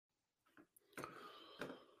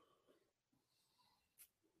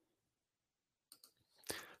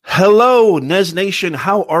Hello, Nez Nation.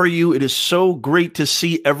 How are you? It is so great to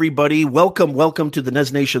see everybody. Welcome to the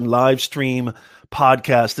Nez Nation live stream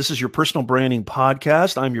podcast. This is your personal branding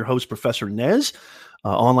podcast. I'm your host, Professor Nez,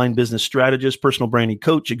 online business strategist, personal branding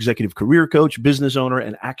coach, executive career coach, business owner,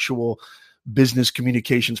 and actual business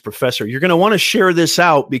communications professor. You're going to want to share this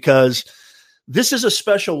out because this is a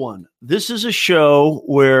special one. This is a show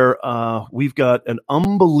where we've got an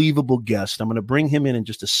unbelievable guest. I'm going to bring him in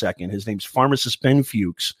just a second. His name's Pharmacist Ben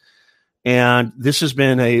Fuchs. And this has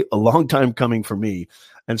been a long time coming for me.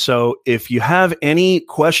 And so if you have any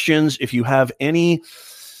questions, if you have any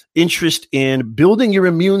interest in building your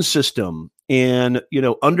immune system, in,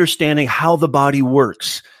 understanding how the body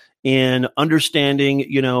works, in understanding,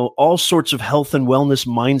 all sorts of health and wellness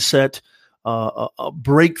mindset,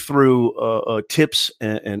 breakthrough tips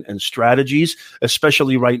and strategies,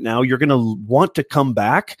 especially right now, you're going to want to come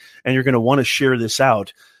back and you're going to want to share this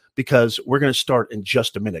out because we're going to start in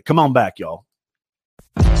just a minute. Come on back, y'all.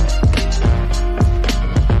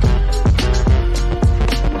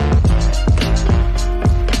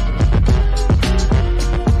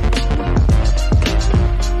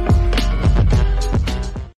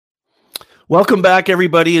 Welcome back,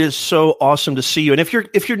 everybody. It is so awesome to see you. And if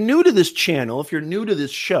you're new to this channel, if you're new to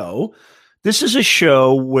this show, this is a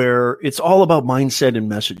show where it's all about mindset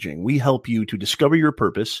and messaging. We help you to discover your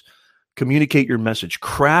purpose, communicate your message,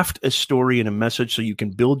 craft a story and a message so you can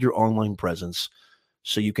build your online presence,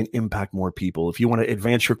 so you can impact more people. If you want to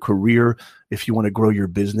advance your career, if you want to grow your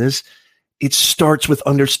business, it starts with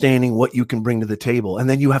understanding what you can bring to the table. And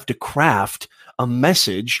then you have to craft a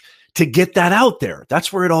message to get that out there.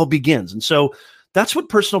 That's where it all begins. And so that's what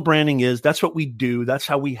personal branding is. That's what we do. That's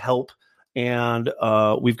how we help. And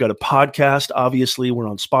we've got a podcast. Obviously, we're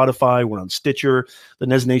on Spotify. We're on Stitcher, the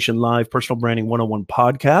Nez Nation Live Personal Branding 101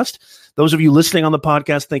 podcast. Those of you listening on the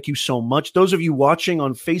podcast, thank you so much. Those of you watching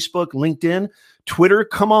on Facebook, LinkedIn, Twitter,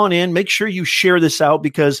 come on in. Make sure you share this out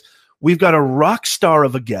because we've got a rock star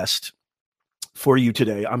of a guest for you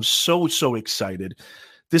today. I'm so excited.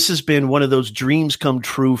 This has been one of those dreams come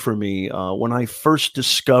true for me when I first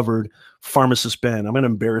discovered Pharmacist Ben. I'm going to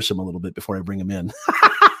embarrass him a little bit before I bring him in.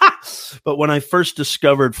 But when I first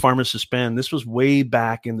discovered Pharmacist Ben, this was way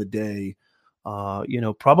back in the day,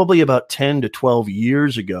 probably about 10 to 12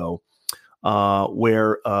 years ago,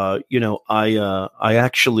 where I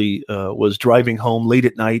actually was driving home late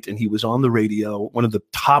at night and he was on the radio, one of the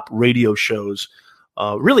top radio shows,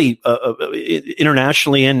 really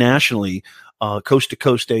internationally and nationally, Coast to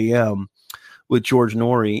Coast AM with George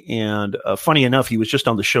Noory. And funny enough, he was just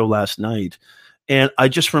on the show last night. And I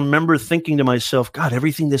just remember thinking to myself, God,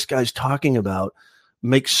 everything this guy's talking about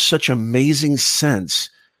makes such amazing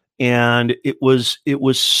sense. And it was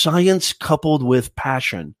science coupled with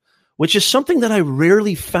passion, which is something that I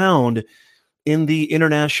rarely found in the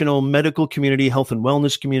international medical community, health and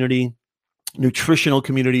wellness community, nutritional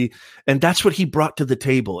community. And that's what he brought to the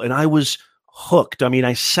table. And I was hooked. I mean,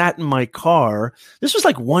 I sat in my car. This was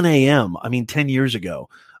like 1 a.m. 10 years ago.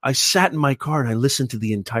 I sat in my car and I listened to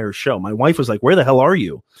the entire show. My wife was like, "Where the hell are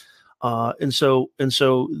you?" And so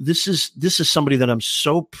this is somebody that I'm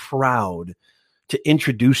so proud to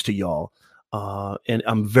introduce to y'all. And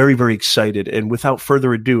I'm very, very excited. And without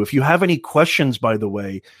further ado, if you have any questions, by the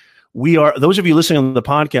way, those of you listening on the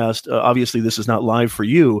podcast, obviously this is not live for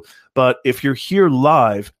you, but if you're here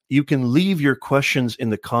live, you can leave your questions in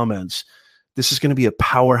the comments. This is going to be a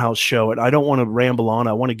powerhouse show, and I don't want to ramble on.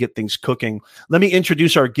 I want to get things cooking. Let me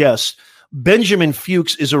introduce our guest. Benjamin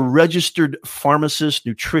Fuchs is a registered pharmacist,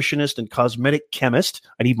 nutritionist, and cosmetic chemist.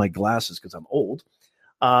 I need my glasses because I'm old.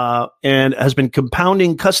 And has been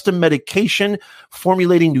compounding custom medication,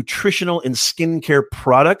 formulating nutritional and skincare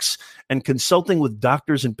products, and consulting with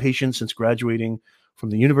doctors and patients since graduating from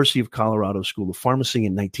the University of Colorado School of Pharmacy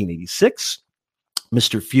in 1986.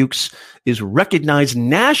 Mr. Fuchs is recognized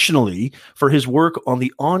nationally for his work on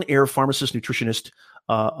the on-air pharmacist nutritionist,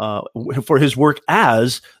 for his work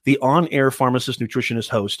as the on-air pharmacist nutritionist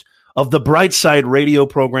host of the Brightside radio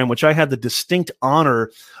program, which I had the distinct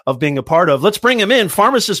honor of being a part of. Let's bring him in,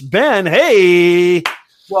 Pharmacist Ben. Hey.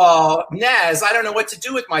 Well, Nez, I don't know what to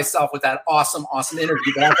do with myself with that awesome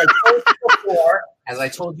interview. But as I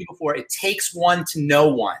told you before, it takes one to know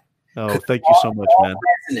one. Oh, thank you so much, man.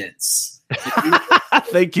 Resonance.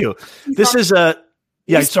 Thank you. This is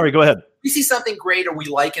sorry, go ahead. We see something great or we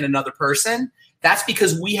like in another person. That's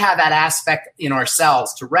because we have that aspect in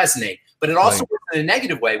ourselves to resonate. But it also works in a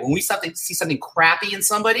negative way. When we see something crappy in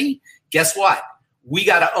somebody, guess what? We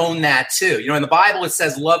got to own that too. In the Bible, it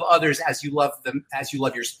says, love others as you love them,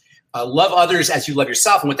 love others as you love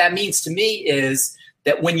yourself. And what that means to me is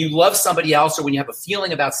that when you love somebody else, or when you have a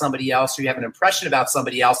feeling about somebody else, or you have an impression about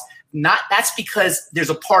somebody else, that's because there's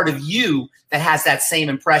a part of you that has that same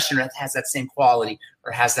impression, or has that same quality,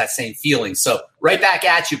 or has that same feeling. So right back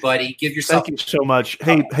at you, buddy. Give yourself. Thank you so much.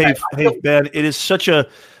 Hey, Ben, it is such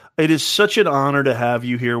an honor to have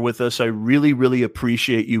you here with us. I really, really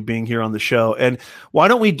appreciate you being here on the show. And why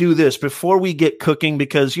don't we do this before we get cooking?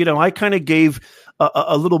 Because, I kind of gave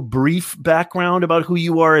a little brief background about who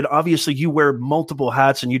you are. And obviously you wear multiple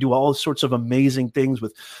hats and you do all sorts of amazing things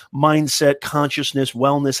with mindset, consciousness,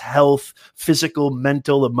 wellness, health, physical,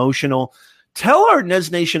 mental, emotional. Tell our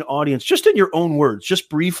Nez Nation audience, just in your own words, just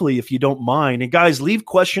briefly, if you don't mind. And guys, leave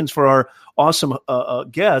questions for our awesome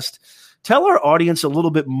guest. Tell our audience a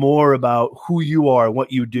little bit more about who you are,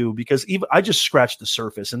 what you do, because I just scratched the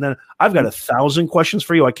surface, and then I've got 1,000 questions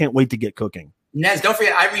for you. I can't wait to get cooking. Nez, don't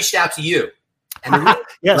forget, I reached out to you. And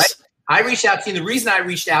yes. Right, I reached out to you. The reason I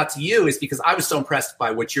reached out to you is because I was so impressed by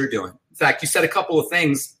what you're doing. In fact, you said a couple of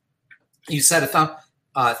things. You said a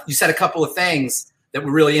couple of things that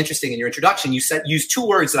were really interesting in your introduction. You used 2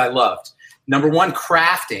 words that I loved. Number one,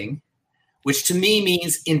 crafting, which to me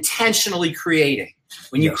means intentionally creating.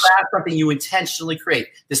 When you craft something, you intentionally create.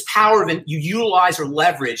 This power of you utilize or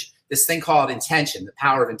leverage this thing called intention, the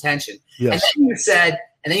power of intention. Yes.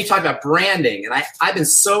 And then you talked about branding, and I've been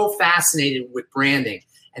so fascinated with branding.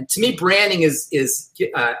 And to me, branding is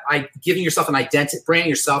giving yourself an identity. Branding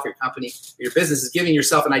yourself, your company, your business is giving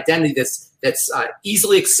yourself an identity that's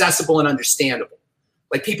easily accessible and understandable.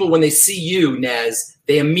 Like people, when they see you, Nez,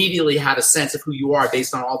 they immediately have a sense of who you are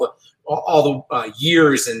based on all the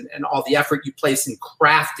years and all the effort you place in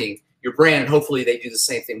crafting your brand. And hopefully they do the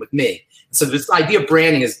same thing with me. So this idea of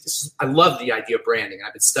branding I love the idea of branding.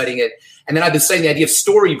 I've been studying it. And then I've been studying the idea of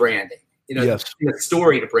story branding, the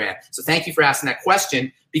story to brand. So thank you for asking that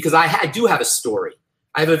question, because I do have a story.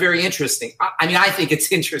 I have a very interesting, I think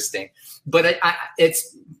it's interesting, but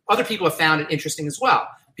it's other people have found it interesting as well,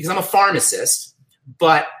 because I'm a pharmacist,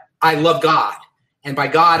 but I love God. And by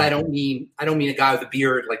God, I don't mean a guy with a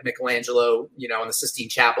beard like Michelangelo, in the Sistine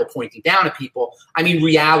Chapel pointing down at people. I mean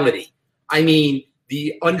reality. I mean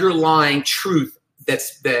the underlying truth that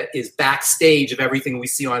is backstage of everything we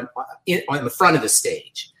see on the front of the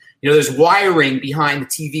stage. There's wiring behind the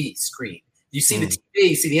TV screen. You see the TV,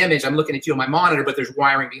 you see the image. I'm looking at you on my monitor, but there's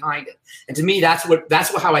wiring behind it. And to me, that's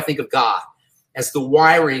how I think of God, as the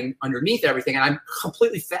wiring underneath everything. And I'm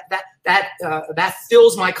completely that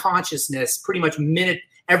fills my consciousness pretty much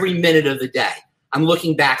every minute of the day. I'm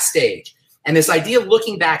looking backstage. And this idea of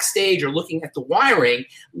looking backstage or looking at the wiring,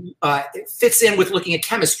 it fits in with looking at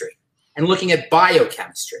chemistry and looking at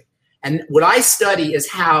biochemistry. And what I study is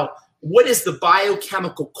what is the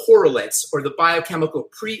biochemical correlates or the biochemical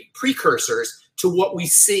precursors to what we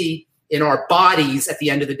see in our bodies at the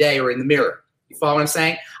end of the day or in the mirror. You follow what I'm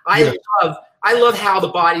saying? I love how the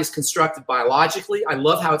body is constructed biologically. I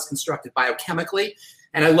love how it's constructed biochemically.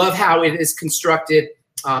 And I love how it is constructed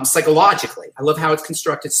psychologically. I love how it's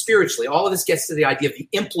constructed spiritually. All of this gets to the idea of the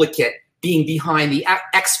implicate being behind the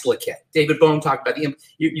explicate. David Bohm talked about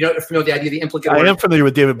you're familiar with the idea of the implicate. I am familiar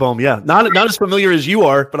with David Bohm, yeah. Not as familiar as you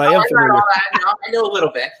are, but I am familiar. I know a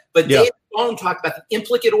little bit. But David Bohm talked about the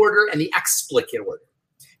implicate order and the explicate order.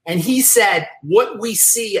 And he said what we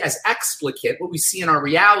see as explicate, what we see in our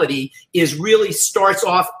reality, is really starts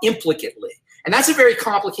off implicately. And that's a very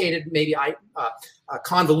complicated, maybe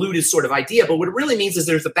convoluted sort of idea. But what it really means is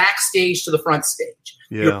there's a backstage to the front stage.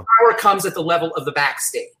 Yeah. Your power comes at the level of the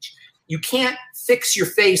backstage. You can't fix your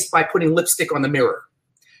face by putting lipstick on the mirror.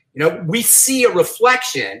 We see a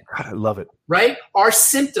reflection. God, I love it. Right? Our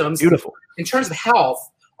symptoms, beautiful. In terms of health,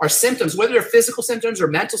 our symptoms, whether they're physical symptoms or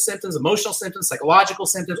mental symptoms, emotional symptoms, psychological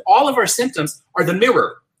symptoms, all of our symptoms are the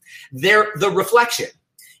mirror. They're the reflection.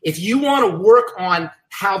 If you want to work on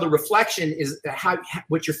how the reflection is,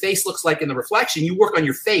 what your face looks like in the reflection, you work on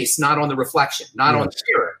your face, not on the reflection, not on the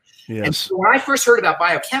mirror. Yes. And so when I first heard about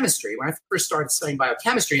biochemistry, when I first started studying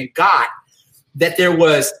biochemistry and got that there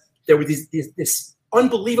were this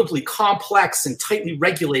unbelievably complex and tightly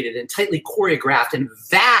regulated and tightly choreographed and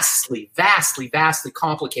vastly, vastly, vastly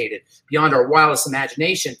complicated beyond our wildest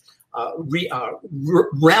imagination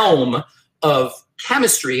realm of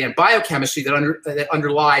chemistry and biochemistry that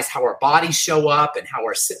underlies how our bodies show up and how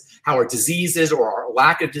our diseases or our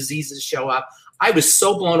lack of diseases show up. I was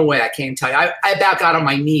so blown away. I can't tell you. I about got on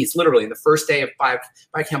my knees, literally, in the first day of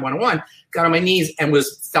Biochem 101, got on my knees and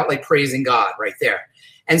felt like praising God right there.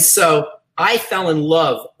 And so I fell in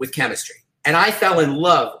love with chemistry, and I fell in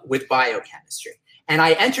love with biochemistry. And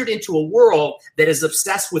I entered into a world that is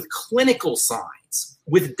obsessed with clinical science,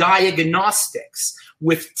 with diagnostics,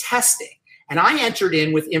 with testing. And I entered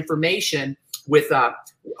in with information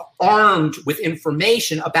armed with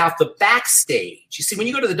information about the backstage. You see, when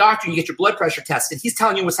you go to the doctor and you get your blood pressure tested, he's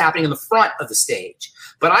telling you what's happening in the front of the stage.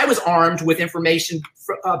 But I was armed with information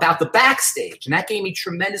about the backstage, and that gave me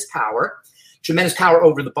tremendous power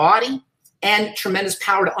over the body, and tremendous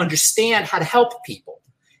power to understand how to help people.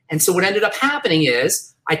 And so what ended up happening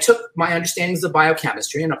is I took my understandings of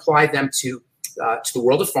biochemistry and applied them to the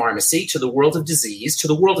world of pharmacy, to the world of disease, to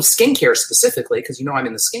the world of skincare specifically, because I'm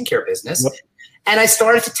in the skincare business. Yep. And I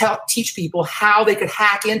started to teach people how they could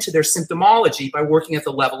hack into their symptomology by working at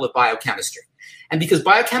the level of biochemistry. And because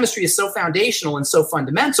biochemistry is so foundational and so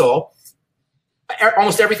fundamental,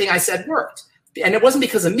 almost everything I said worked. And it wasn't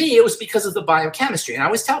because of me, it was because of the biochemistry. And I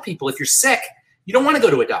always tell people, if you're sick, you don't want to go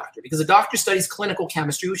to a doctor, because a doctor studies clinical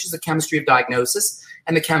chemistry, which is the chemistry of diagnosis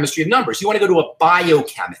and the chemistry of numbers. You want to go to a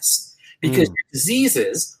biochemist, because your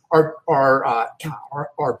diseases are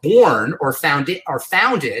born or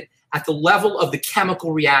founded at the level of the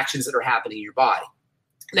chemical reactions that are happening in your body.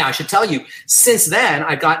 Now, I should tell you, since then,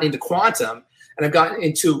 I've gotten into quantum and I've gotten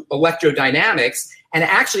into electrodynamics. And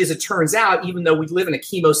actually, as it turns out, even though we live in a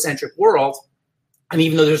chemocentric world, and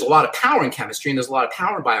even though there's a lot of power in chemistry and there's a lot of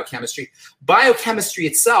power in biochemistry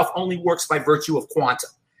itself only works by virtue of quantum.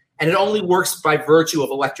 And it only works by virtue of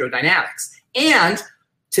electrodynamics. And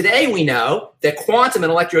today we know that quantum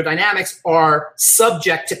and electrodynamics are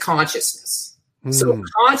subject to consciousness. So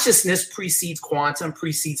consciousness precedes quantum,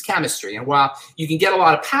 precedes chemistry. And while you can get a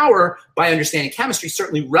lot of power by understanding chemistry,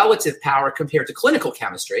 certainly relative power compared to clinical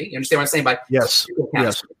chemistry, you understand what I'm saying by clinical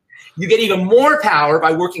chemistry? Yes. You get even more power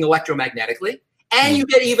by working electromagnetically, and you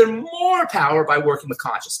get even more power by working with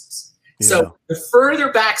consciousness. Yeah. So the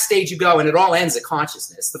further backstage you go, and it all ends at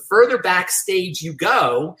consciousness, the further backstage you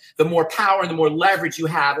go, the more power and the more leverage you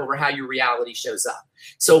have over how your reality shows up.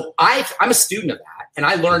 So I'm a student of that, and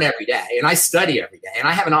I learn every day, and I study every day, and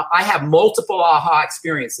I have multiple aha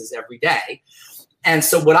experiences every day. And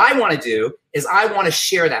so what I want to do is I want to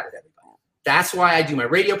share that with everybody. That's why I do my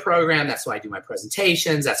radio program. That's why I do my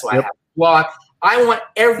presentations. That's why I have a blog. I want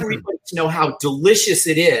everybody to know how delicious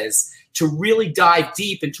it is to really dive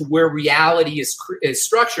deep into where reality is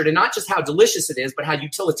structured, and not just how delicious it is, but how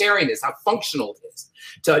utilitarian it is, how functional it is.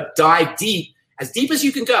 To dive deep as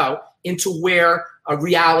you can go, into where a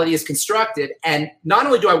reality is constructed. And not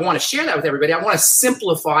only do I want to share that with everybody, I want to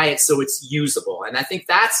simplify it so it's usable. And I think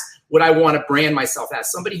that's what I want to brand myself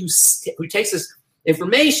as, somebody who takes this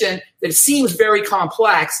information that seems very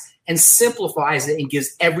complex and simplifies it and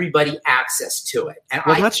gives everybody access to it. And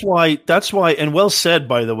that's why, and well said,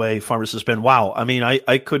 by the way, Pharmacist Ben. Wow. I mean,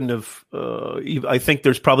 I couldn't have, I think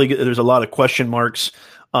there's a lot of question marks,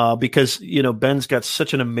 because Ben's got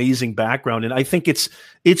such an amazing background, and I think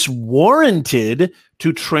it's warranted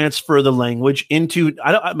to transfer the language into,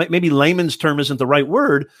 maybe layman's term isn't the right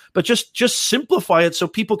word, but just simplify it so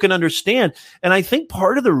people can understand. And I think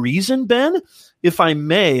part of the reason, Ben, if I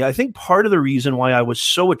may, part of the reason why I was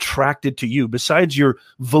so attracted to you, besides your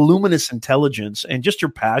voluminous intelligence and just your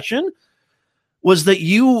passion, was that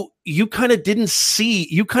you kind of didn't see,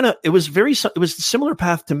 it was a similar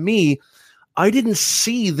path to me. I didn't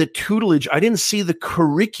see the tutelage. I didn't see the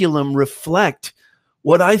curriculum reflect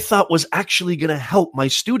what I thought was actually going to help my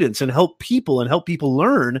students and help people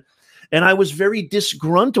learn. And I was very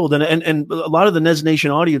disgruntled. And a lot of the Nez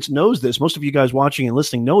Nation audience knows this. Most of you guys watching and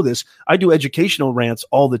listening know this. I do educational rants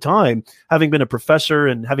all the time, having been a professor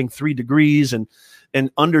and having 3 degrees and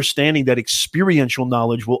understanding that experiential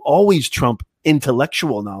knowledge will always trump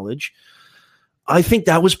intellectual knowledge. I think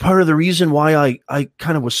that was part of the reason why I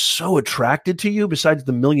kind of was so attracted to you, besides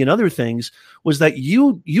the million other things, was that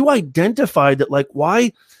you identified that, like,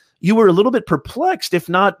 why you were a little bit perplexed, if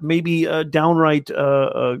not maybe downright,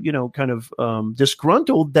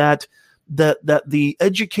 disgruntled that the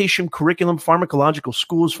education curriculum, pharmacological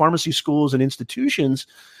schools, pharmacy schools, and institutions,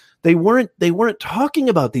 they weren't talking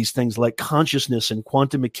about these things like consciousness and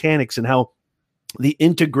quantum mechanics and how the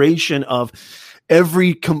integration of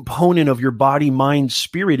every component of your body, mind,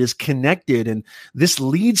 spirit is connected. And this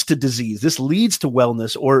leads to disease. This leads to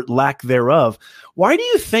wellness or lack thereof. Why do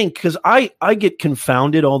you think, because I get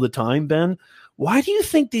confounded all the time, Ben, why do you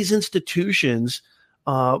think these institutions,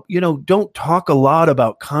 don't talk a lot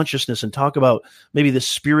about consciousness and talk about maybe the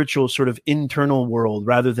spiritual sort of internal world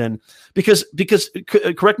rather than, because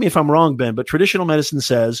correct me if I'm wrong, Ben, but traditional medicine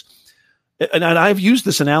says, and I've used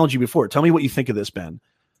this analogy before. Tell me what you think of this, Ben.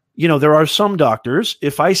 There are some doctors,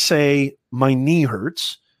 if I say my knee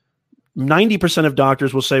hurts, 90% of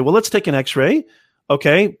doctors will say, well, let's take an x-ray.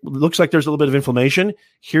 Okay, looks like there's a little bit of inflammation.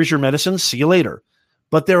 Here's your medicine. See you later.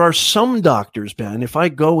 But there are some doctors, Ben, if I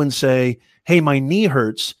go and say, hey, my knee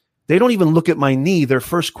hurts, they don't even look at my knee. Their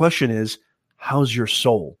first question is, how's your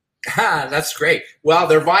soul? That's great. Well,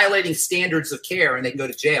 they're violating standards of care and they can go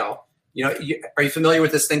to jail. Are you familiar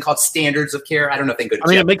with this thing called standards of care? I don't know if they can go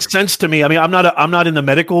to jail. It makes sense to me. I'm not in the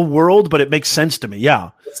medical world, but it makes sense to me.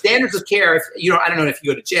 Yeah. Standards of care, I don't know if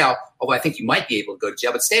you go to jail, although I think you might be able to go to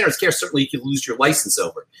jail, but standards of care, certainly you could lose your license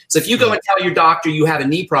over. So if you go and tell your doctor you have a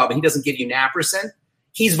knee problem, he doesn't give you naproxen,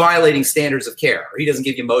 he's violating standards of care. Or he doesn't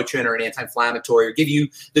give you Motrin or an anti-inflammatory or give you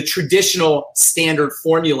the traditional standard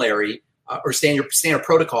formulary or standard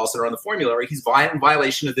protocols that are on the formulary. He's in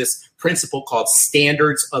violation of this principle called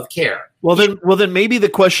standards of care. Well, then maybe the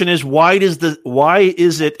question is, why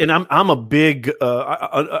is it? And I'm a big,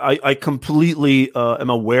 I completely am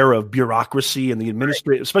aware of bureaucracy and the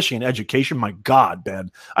administrative, especially in education. My God, Ben,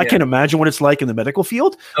 I can't imagine what it's like in the medical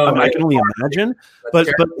field. I can only imagine. But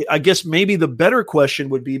I guess maybe the better question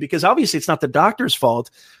would be, because obviously it's not the doctor's fault.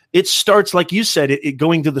 It starts, like you said, it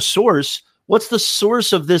going to the source. What's the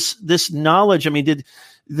source of this knowledge? I mean, did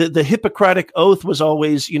the Hippocratic Oath was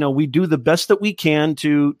always, we do the best that we can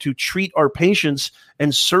to treat our patients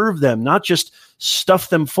and serve them, not just stuff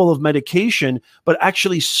them full of medication, but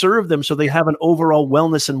actually serve them so they have an overall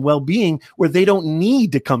wellness and well-being where they don't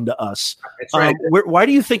need to come to us. That's right. Why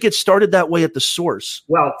do you think it started that way at the source?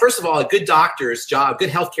 Well, first of all, a good doctor's job, good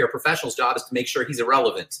healthcare professional's job is to make sure he's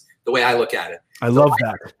irrelevant, the way I look at it. I love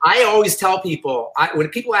that. I always tell people, when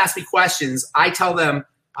people ask me questions, I tell them,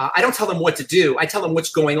 I don't tell them what to do. I tell them what's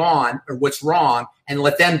going on or what's wrong and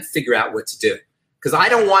let them figure out what to do. Because I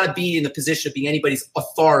don't want to be in the position of being anybody's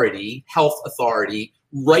authority, health authority.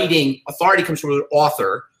 Writing authority comes from an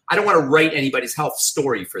author. I don't want to write anybody's health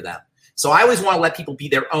story for them. So I always want to let people be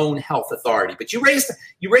their own health authority. But you raised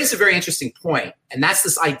a very interesting point, and that's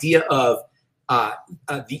this idea of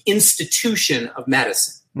the institution of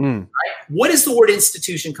medicine. Right? What does the word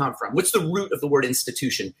institution come from? What's the root of the word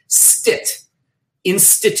institution?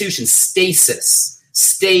 Institution, stasis,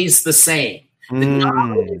 stays the same. The job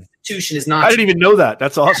of an institution is not. I didn't even know that.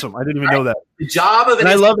 That's awesome. I didn't even know that. The job of an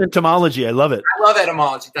I love entomology. I love it. I love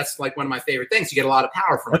etymology. That's like one of my favorite things. You get a lot of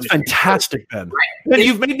power from it. That's fantastic, Ben. Right. Ben,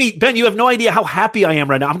 you've made me. Ben, you have no idea how happy I am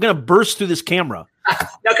right now. I'm going to burst through this camera.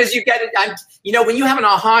 No, because you get it. When you have an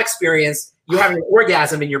aha experience, you have an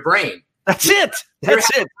orgasm in your brain. That's it. That's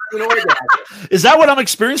it. Is that what I'm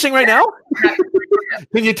experiencing right now?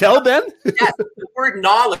 Can you tell, Ben? Yes. The word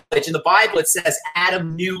knowledge in the Bible, it says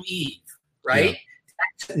Adam knew Eve, right?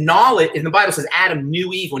 Yeah. Knowledge in the Bible says Adam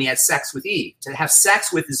knew Eve when he had sex with Eve. To have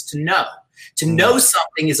sex with is to know. To know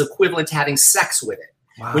something is equivalent to having sex with it.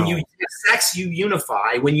 Wow. When you have sex, you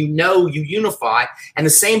unify. When you know, you unify. And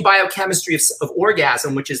the same biochemistry of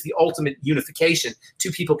orgasm, which is the ultimate unification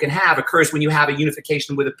two people can have, occurs when you have a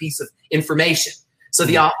unification with a piece of information. So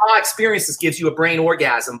the aha experiences gives you a brain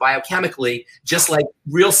orgasm biochemically, just like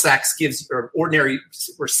real sex or ordinary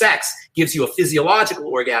or sex gives you a physiological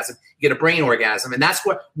orgasm. You get a brain orgasm. And that's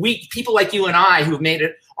what people like you and I who have made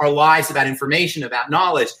it our lives about information, about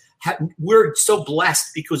knowledge, we're so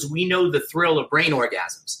blessed because we know the thrill of brain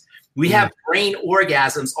orgasms. We have brain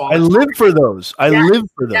orgasms all the time. I live for those. I live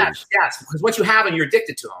for those. Yes, because once you have them, you're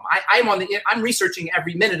addicted to them. I'm researching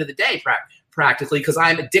every minute of the day practically because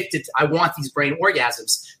I'm addicted. I want these brain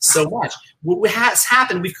orgasms so much. What has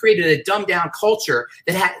happened, we've created a dumbed down culture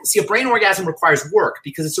that a brain orgasm requires work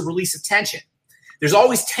because it's a release of tension. There's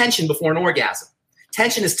always tension before an orgasm.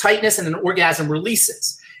 Tension is tightness and an orgasm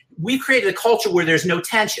releases. We've created a culture where there's no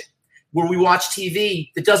tension, where we watch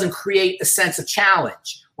TV that doesn't create a sense of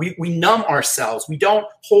challenge. We numb ourselves. We don't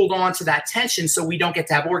hold on to that tension, so we don't get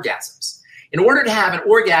to have orgasms. In order to have an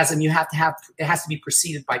orgasm, it has to be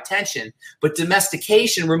preceded by tension, but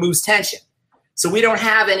domestication removes tension. So we don't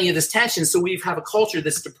have any of this tension, so we have a culture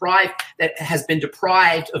that has been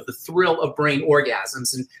deprived of the thrill of brain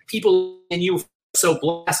orgasms. And people in you are so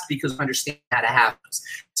blessed because we understand how to have this.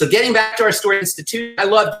 So getting back to our story institute, I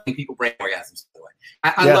love giving people brain orgasms, by the way.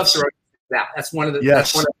 I love to that. That's one of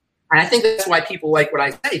the and I think that's why people like what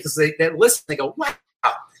I say, because they listen, they go, wow.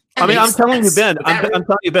 I mean, I'm telling you, Ben, I'm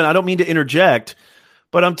telling you, Ben, I don't mean to interject,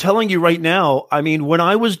 but I'm telling you right now, I mean, when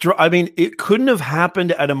I was, it couldn't have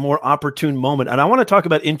happened at a more opportune moment. And I want to talk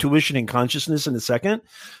about intuition and consciousness in a second,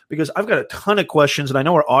 because I've got a ton of questions and I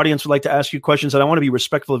know our audience would like to ask you questions and I want to be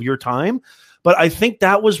respectful of your time. But I think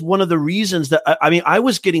that was one of the reasons that, I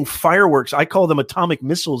was getting fireworks. I call them atomic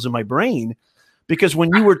missiles in my brain, because when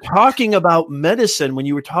you were talking about medicine, when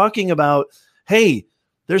you were talking about, hey,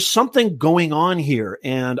 there's something going on here,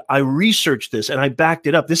 and I researched this and I backed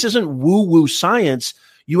it up. This isn't woo-woo science.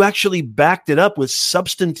 You actually backed it up with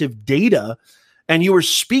substantive data, and you were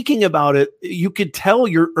speaking about it. You could tell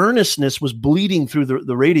your earnestness was bleeding through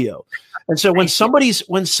the radio. And so when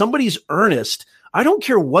somebody's earnest, I don't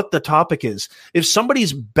care what the topic is. If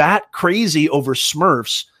somebody's bat crazy over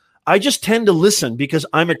Smurfs, I just tend to listen because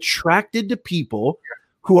I'm attracted to people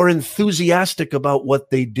who are enthusiastic about what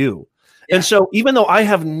they do. Yeah. And so even though I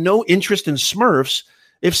have no interest in Smurfs,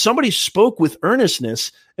 if somebody spoke with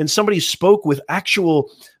earnestness and somebody spoke with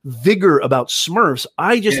actual vigor about Smurfs,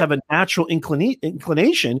 I just have a natural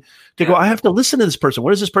inclination to go, I have to listen to this person.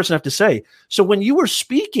 What does this person have to say? So when you were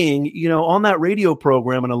speaking, on that radio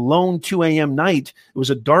program on a lone 2 a.m. night, it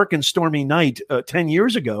was a dark and stormy night 10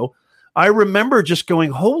 years ago, I remember just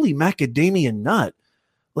going, holy macadamia nut.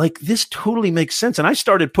 Like, this totally makes sense. And I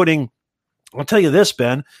started putting, I'll tell you this,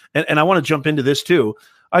 Ben, and I want to jump into this too.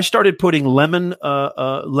 I started putting lemon.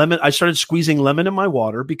 I started squeezing lemon in my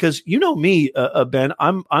water because me, Ben.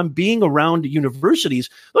 I'm being around universities.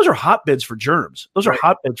 Those are hotbeds for germs. Those are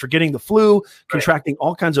hotbeds for getting the flu, contracting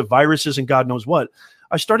all kinds of viruses, and God knows what.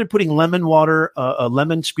 I started putting lemon water,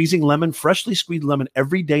 squeezing lemon, freshly squeezed lemon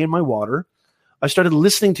every day in my water. I started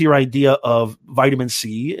listening to your idea of vitamin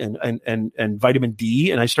C and vitamin D.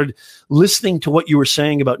 And I started listening to what you were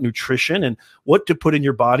saying about nutrition and what to put in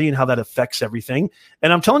your body and how that affects everything.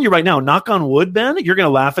 And I'm telling you right now, knock on wood, Ben, you're going to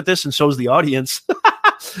laugh at this. And so is the audience.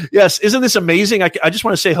 Yes. Isn't this amazing? I just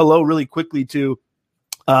want to say hello really quickly to,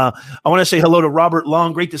 I want to say hello to Robert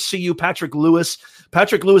Long. Great to see you. Patrick Lewis.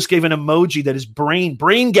 Patrick Lewis gave an emoji that is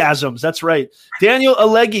brain-gasms. That's right. Daniel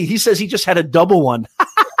Alleghi, he says he just had a double one.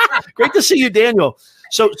 Great to see you, Daniel.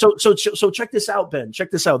 So check this out, Ben.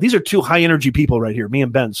 Check this out. These are two high energy people right here, me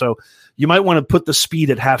and Ben. So you might want to put the speed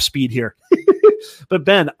at half speed here. But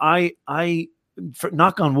Ben, I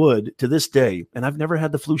knock on wood, to this day, and I've never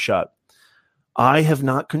had the flu shot, I have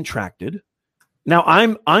not contracted. Now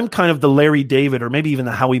I'm kind of the Larry David or maybe even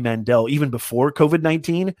the Howie Mandel, even before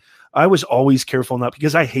COVID-19. I was always careful not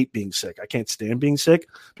because I hate being sick. I can't stand being sick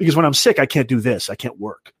because when I'm sick, I can't do this. I can't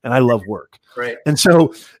work, and I love work. Right. And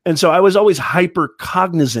so I was always hyper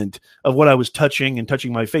cognizant of what I was touching and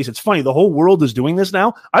touching my face. It's funny. The whole world is doing this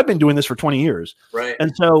now. I've been doing this for 20 years. Right.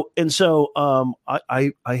 And so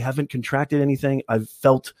I haven't contracted anything. I've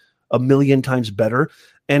felt a million times better.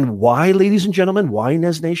 And why, ladies and gentlemen, why,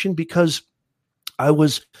 Nez Nation? Because I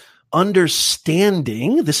was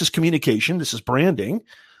understanding, this is communication, this is branding.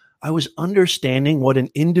 I was understanding what an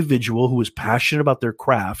individual who was passionate about their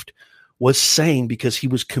craft was saying because he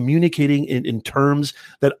was communicating in terms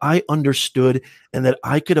that I understood and that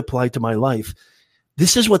I could apply to my life.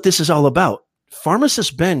 This is what this is all about.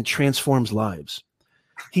 Pharmacist Ben transforms lives.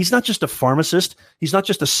 He's not just a pharmacist. He's not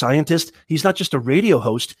just a scientist. He's not just a radio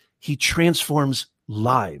host. He transforms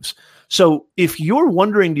lives. So if you're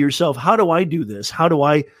wondering to yourself, how do I do this? How do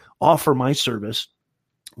I offer my service?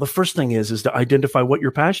 The first thing is to identify what you're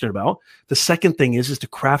passionate about. The second thing is to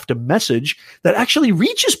craft a message that actually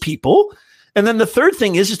reaches people. And then the third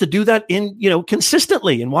thing is to do that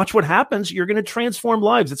consistently and watch what happens. You're going to transform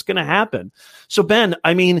lives. It's going to happen. So Ben,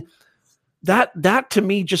 I mean, that to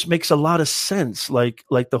me just makes a lot of sense. Like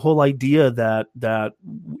the whole idea that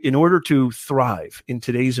in order to thrive in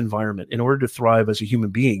today's environment, in order to thrive as a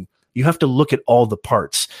human being, you have to look at all the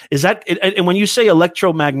parts. Is that, and when you say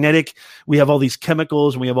electromagnetic, we have all these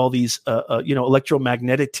chemicals and we have all these,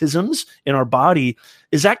 electromagnetisms in our body.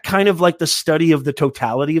 Is that kind of like the study of the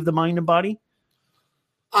totality of the mind and body?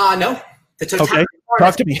 No. The totality. Okay.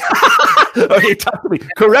 Talk to me. Okay. Talk to me.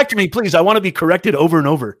 Correct me, please. I want to be corrected over and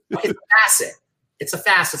over. It's a facet. It's a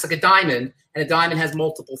facet. It's like a diamond, and a diamond has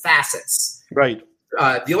multiple facets. Right.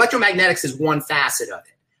 The electromagnetics is one facet of it.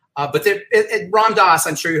 But Ram Dass,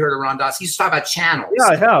 I'm sure you heard of Ram Dass. He used to talk about channels. Yeah,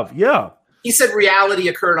 I have. Yeah. He said reality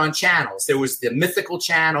occurred on channels. There was the mythical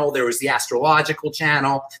channel. There was the astrological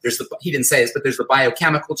channel. He didn't say this, but there's the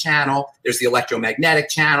biochemical channel. There's the electromagnetic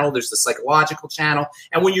channel. There's the psychological channel.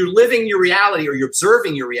 And when you're living your reality or you're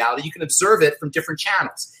observing your reality, you can observe it from different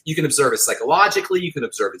channels. You can observe it psychologically. You can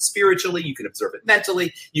observe it spiritually. You can observe it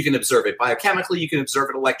mentally. You can observe it biochemically. You can observe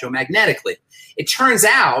it electromagnetically. It turns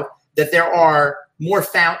out that there are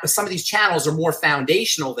some of these channels are more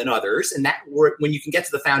foundational than others. And that when you can get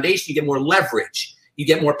to the foundation, you get more leverage, you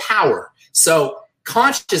get more power. So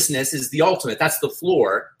consciousness is the ultimate. That's the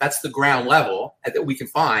floor. That's the ground level that we can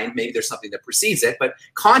find. Maybe there's something that precedes it, but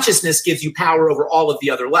consciousness gives you power over all of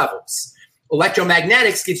the other levels.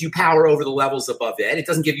 Electromagnetics gives you power over the levels above it. It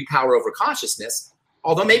doesn't give you power over consciousness.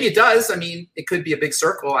 Although maybe it does. I mean, it could be a big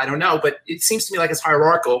circle. I don't know. But it seems to me like it's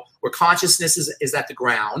hierarchical, where consciousness is at the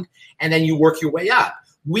ground, and then you work your way up.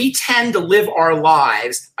 We tend to live our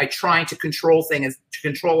lives by trying to control things, to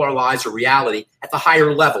control our lives or reality at the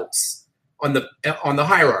higher levels on the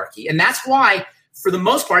hierarchy. And that's why, for the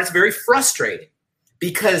most part, it's very frustrating.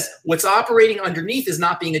 because what's operating underneath is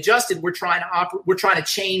not being adjusted. We're trying to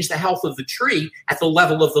change the health of the tree at the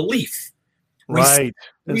level of the leaf. Right.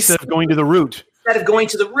 Instead of going to the root. Instead of going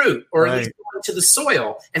to the root, or Right. at least going to the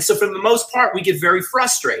soil. And so for the most part, we get very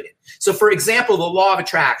frustrated. So for example, the law of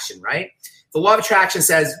attraction, right? The law of attraction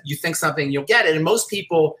says you think something, you'll get it. And most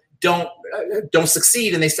people don't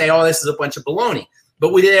succeed, and they say, oh, this is a bunch of baloney.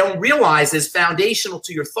 But what they don't realize is foundational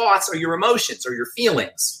to your thoughts are your emotions or your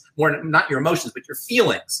feelings. More, not your emotions, but your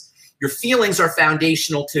feelings. Your feelings are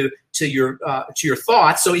foundational to your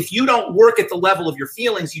thoughts. So if you don't work at the level of your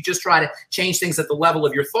feelings, you just try to change things at the level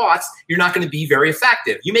of your thoughts, you're not going to be very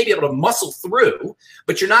effective. You may be able to muscle through,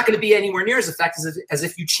 but you're not going to be anywhere near as effective as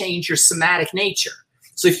if you change your somatic nature.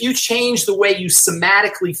 So if you change the way you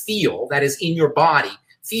somatically feel, that is in your body,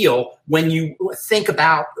 feel when you think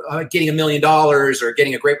about getting $1 million or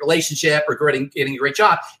getting a great relationship or getting a great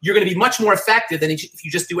job, you're going to be much more effective than if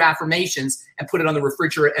you just do affirmations and put it on the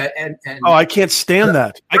refrigerator. Oh, I can't stand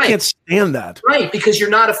that. Right. I can't stand that. Right, because you're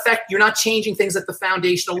not changing things at the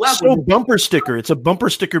foundational level. So bumper sticker. It's a bumper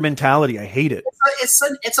sticker mentality. I hate it. It's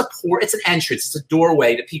an entrance. It's a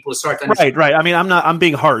doorway to people to start to understand. Right. I mean, I'm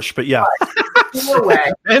being harsh, but yeah.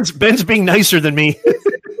 Doorway. Ben's being nicer than me.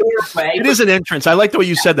 It is an entrance. I like the way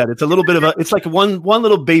you said that. It's a little bit of it's like one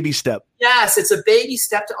little baby step. Yes, it's a baby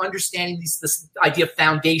step to understanding this idea of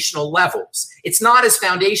foundational levels. It's not as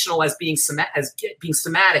foundational as being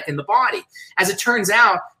somatic in the body. As it turns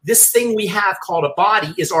out, this thing we have called a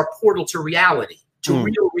body is our portal to reality, to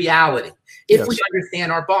real reality, if we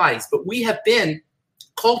understand our bodies. But we have been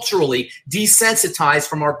culturally desensitized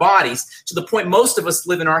from our bodies to the point most of us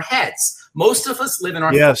live in our heads. Most of us live in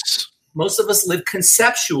our thoughts. Most of us live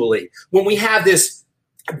conceptually. When we have this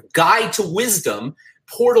guide to wisdom,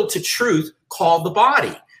 portal to truth called the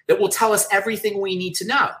body that will tell us everything we need to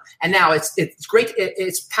know. And now it's great.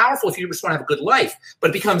 It's powerful if you just want to have a good life, but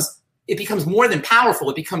it becomes more than powerful.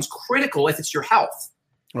 It becomes critical if it's your health.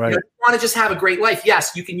 Right. If you want to just have a great life,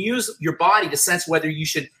 yes, you can use your body to sense whether you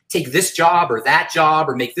should take this job or that job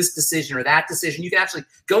or make this decision or that decision. You can actually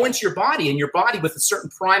go into your body, and your body with a certain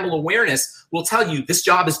primal awareness will tell you this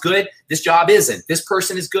job is good, this job isn't. This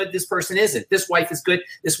person is good, this person isn't. This wife is good,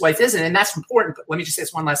 this wife isn't. And that's important. But let me just say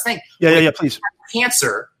this one last thing. Yeah, please.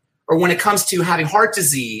 Cancer, or when it comes to having heart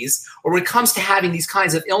disease, or when it comes to having these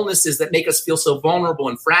kinds of illnesses that make us feel so vulnerable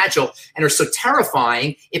and fragile and are so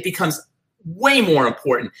terrifying, it becomes way more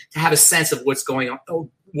important to have a sense of what's going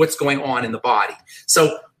on in the body.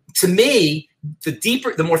 So to me,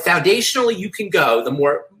 the more foundationally you can go,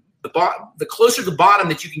 the closer to the bottom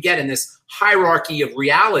that you can get in this hierarchy of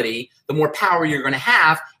reality, the more power you're going to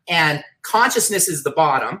have. And consciousness is the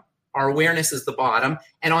bottom. Our awareness is the bottom.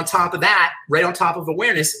 And on top of that, right on top of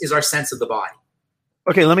awareness, is our sense of the body.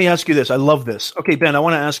 Okay, let me ask you this. I love this. Okay, Ben, I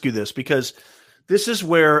want to ask you this because this is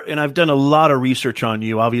where, and I've done a lot of research on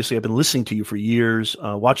you. Obviously, I've been listening to you for years,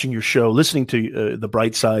 watching your show, listening to The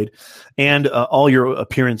Bright Side, and all your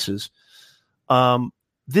appearances.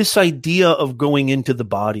 This idea of going into the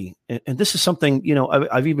body, and this is something,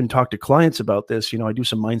 I've even talked to clients about this. I do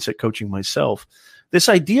some mindset coaching myself. This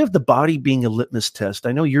idea of the body being a litmus test.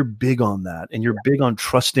 I know you're big on that, and you're big on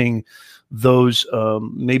trusting those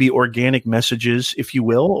maybe organic messages, if you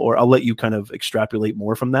will, or I'll let you kind of extrapolate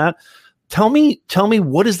more from that. Tell me,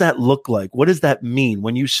 what does that look like? What does that mean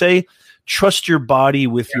when you say trust your body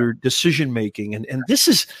with your decision making? And this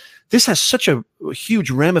has such a huge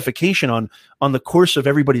ramification on the course of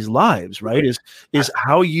everybody's lives, right? Is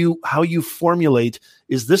how you formulate,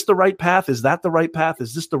 is this the right path? Is that the right path?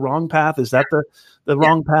 Is this the wrong path? Is that the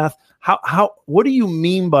wrong path? What do you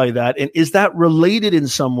mean by that? And is that related in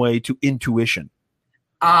some way to intuition?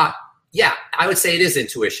 Yeah, I would say it is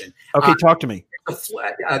intuition. Okay, talk to me.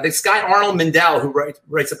 This guy, Arnold Mindell, who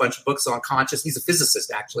writes a bunch of books on consciousness, he's a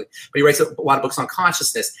physicist actually, but he writes a lot of books on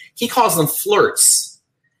consciousness. He calls them flirts.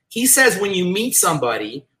 He says when you meet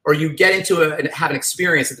somebody or you get into have an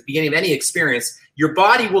experience at the beginning of any experience, your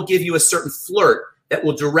body will give you a certain flirt that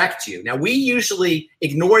will direct you. Now, we usually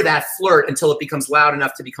ignore that flirt until it becomes loud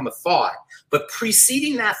enough to become a thought. But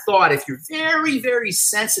preceding that thought, if you're very, very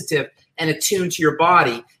sensitive and attuned to your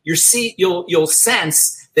body, you'll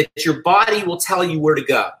sense that your body will tell you where to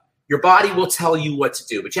go. Your body will tell you what to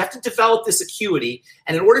do. But you have to develop this acuity.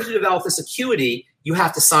 And in order to develop this acuity, you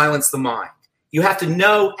have to silence the mind. You have to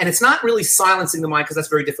know, and it's not really silencing the mind because that's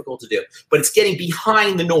very difficult to do, but it's getting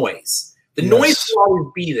behind the noise. The noise will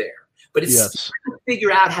always be there. But it's trying to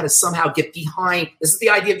figure out how to somehow get behind. This is the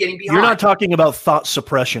idea of getting behind. You're not talking about thought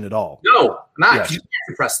suppression at all. No, I'm not. Yes. You can't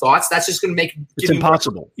suppress thoughts. That's just going to make it's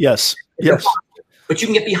impossible. Yes. Impossible. But you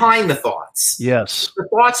can get behind the thoughts. Yes. The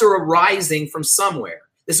thoughts are arising from somewhere.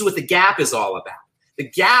 This is what the gap is all about. The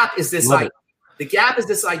gap is this Love idea. it. The gap is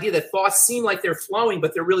this idea that thoughts seem like they're flowing,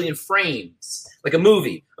 but they're really in frames, like a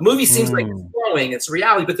movie. A movie seems like it's flowing, it's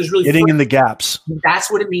reality, but there's really getting in the gaps. That's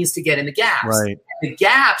what it means to get in the gaps. Right. The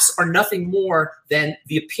gaps are nothing more than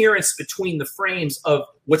the appearance between the frames of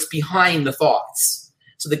what's behind the thoughts.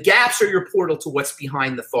 So the gaps are your portal to what's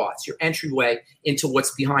behind the thoughts, your entryway into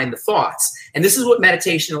what's behind the thoughts. And this is what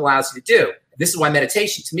meditation allows you to do. This is why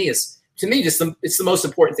meditation to me it's the most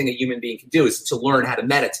important thing a human being can do, is to learn how to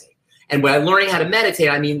meditate. And by learning how to meditate,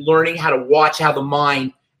 I mean learning how to watch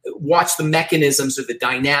the mechanisms or the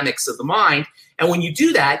dynamics of the mind. And when you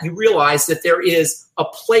do that, you realize that there is a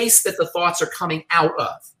place that the thoughts are coming out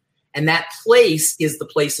of. And that place is the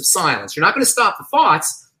place of silence. You're not going to stop the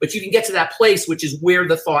thoughts, but you can get to that place, which is where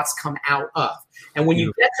the thoughts come out of. And when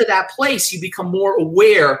you get to that place, you become more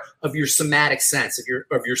aware of your somatic sense,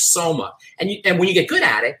 of your soma. And when you get good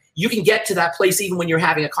at it, you can get to that place even when you're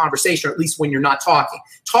having a conversation, or at least when you're not talking.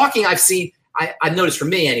 Talking, I've noticed for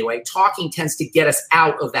me anyway, talking tends to get us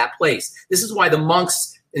out of that place. This is why the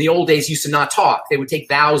monks in the old days used to not talk. They would take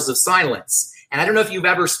vows of silence. And I don't know if you've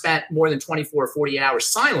ever spent more than 24 or 48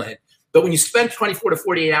 hours silent, but when you spend 24 to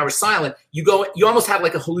 48 hours silent, you almost have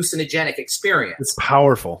like a hallucinogenic experience. It's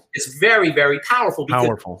powerful. It's very, very powerful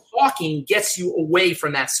because talking gets you away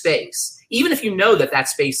from that space, even if you know that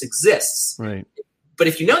space exists. Right. But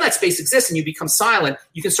if you know that space exists and you become silent,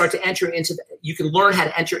 you can start to you can learn how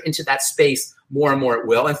to enter into that space more and more at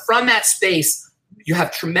will. And from that space, you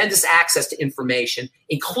have tremendous access to information,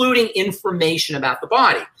 including information about the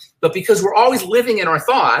body. But because we're always living in our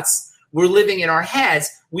thoughts, we're living in our heads,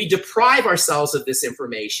 we deprive ourselves of this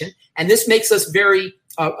information, and this makes us very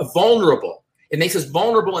vulnerable. It makes us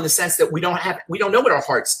vulnerable in the sense that we don't know what our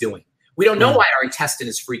heart's doing. We don't know why our intestine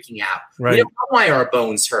is freaking out. Right. We don't know why our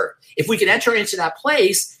bones hurt. If we could enter into that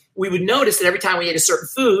place, we would notice that every time we ate a certain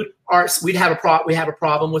food, we have a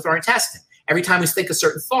problem with our intestine. Every time we think a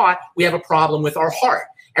certain thought, we have a problem with our heart.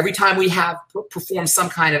 Every time we have performed some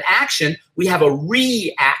kind of action, we have a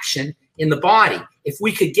reaction in the body. If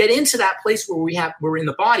we could get into that place where we're in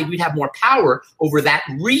the body, we'd have more power over that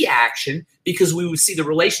reaction, because we would see the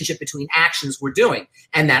relationship between actions we're doing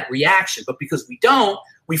and that reaction. But because we don't,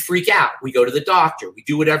 we freak out. We go to the doctor. We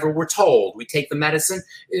do whatever we're told. We take the medicine.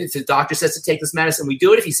 If the doctor says to take this medicine, we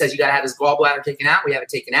do it. If he says you got to have his gallbladder taken out, we have it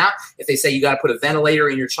taken out. If they say you got to put a ventilator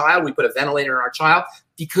in your child, we put a ventilator in our child,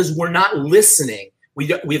 because we're not listening.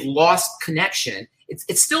 We've lost connection.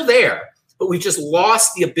 It's still there, but we've just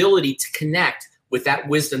lost the ability to connect with that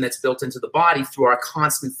wisdom that's built into the body through our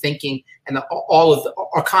constant thinking and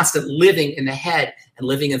our constant living in the head and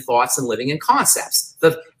living in thoughts and living in concepts.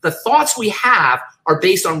 The thoughts we have are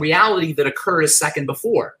based on reality that occurred a second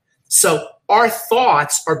before. So our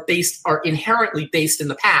thoughts are inherently based in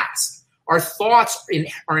the past. Our thoughts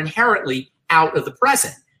are inherently out of the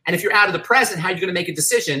present. And if you're out of the present, how are you going to make a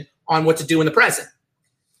decision on what to do in the present?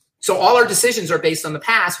 So all our decisions are based on the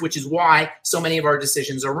past, which is why so many of our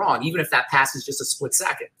decisions are wrong, even if that past is just a split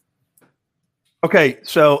second. Okay,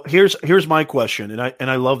 so here's my question,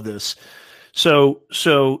 and I love this. So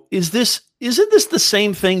isn't this the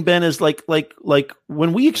same thing, Ben, as like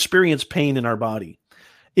when we experience pain in our body?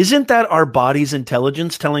 Isn't that our body's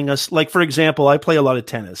intelligence telling us? Like, for example, I play a lot of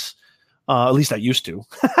tennis. At least I used to.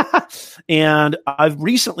 And I've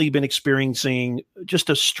recently been experiencing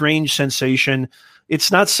just a strange sensation.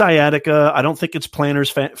 It's not sciatica. I don't think it's plantar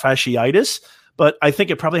fasciitis, but I think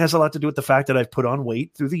it probably has a lot to do with the fact that I've put on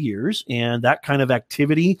weight through the years, and that kind of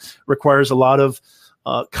activity requires a lot of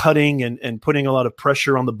cutting and putting a lot of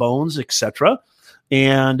pressure on the bones, etc.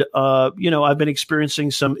 And, I've been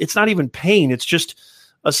experiencing it's not even pain. It's just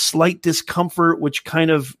a slight discomfort, which kind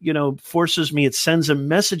of, forces me. It sends a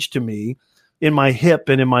message to me in my hip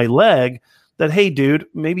and in my leg that, hey, dude,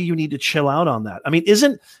 maybe you need to chill out on that. I mean,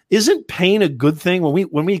 isn't pain a good thing?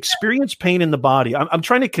 When we experience pain in the body, I'm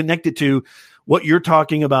trying to connect it to what you're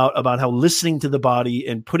talking about how listening to the body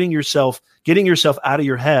and getting yourself out of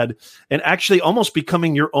your head and actually almost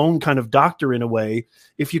becoming your own kind of doctor in a way,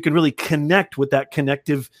 if you can really connect with that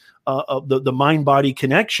connective the mind-body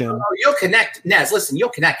connection. Oh, you'll connect, Nez. Listen, you'll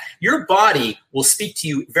connect. Your body will speak to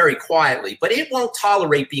you very quietly, but it won't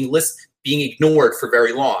tolerate being ignored for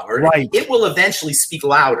very long. Or right. It will eventually speak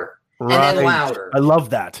louder and then louder. I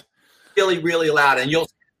love that. Really, really loud.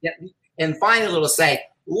 And finally it'll say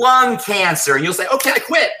lung cancer, and you'll say, okay, I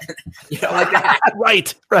quit. Like that.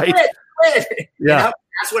 Right. Quit. Yeah.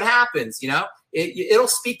 That's what happens. It'll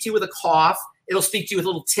speak to you with a cough. It'll speak to you with a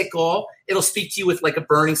little tickle. It'll speak to you with like a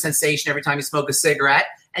burning sensation every time you smoke a cigarette,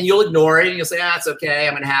 and you'll ignore it. And you'll say, that's okay,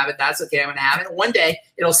 I'm going to have it. That's okay, I'm going to have it. And one day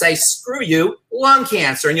it'll say, screw you, lung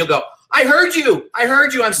cancer. And you'll go, I heard you.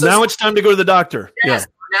 I'm so now sorry. it's time to go to the doctor. Yes.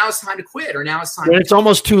 Now it's time to quit, or now it's time. It's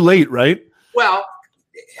almost too late, right? Well,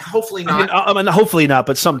 hopefully not. I mean, hopefully not,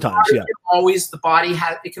 but sometimes, yeah. The body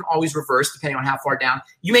can always reverse depending on how far down.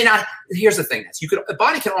 You may not. Here's the thing: the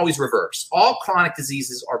body can always reverse. All chronic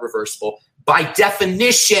diseases are reversible by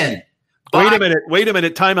definition. Wait a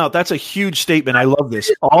minute. Time out. That's a huge statement. I love this.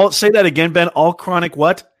 Say that again, Ben. All chronic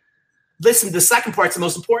what? Listen, the second part's the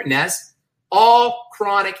most important, as all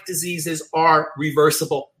chronic diseases are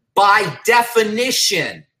reversible by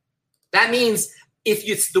definition. That means if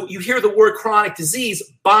you hear the word chronic disease,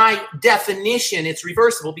 by definition, it's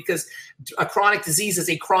reversible, because a chronic disease is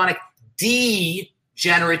a chronic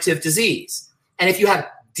degenerative disease. And if you have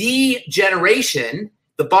degeneration,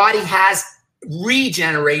 the body has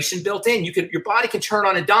regeneration built in. Your body can turn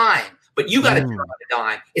on a dime, but you got to turn on a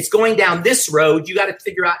dime. It's going down this road. You got to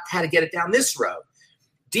figure out how to get it down this road.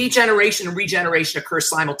 Degeneration and regeneration occur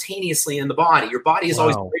simultaneously in the body. Your body is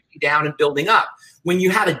always breaking down and building up. When you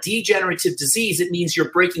have a degenerative disease, it means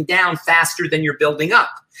you're breaking down faster than you're building up.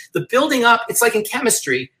 The building up, it's like in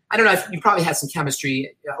chemistry. I don't know if you probably had some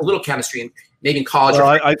chemistry, a little chemistry, maybe in college.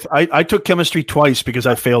 Well, I took chemistry twice because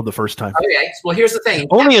I failed the first time. Okay. Well, here's the thing.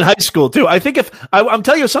 Only in high school too. I think I'm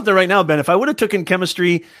telling you something right now, Ben, if I would have taken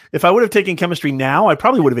chemistry now, I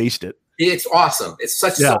probably would have aced it. It's awesome. It's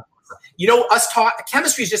such you know,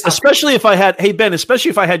 chemistry is just especially if I had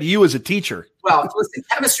you as a teacher. Well, listen,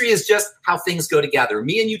 chemistry is just how things go together.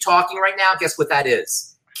 Me and you talking right now, guess what that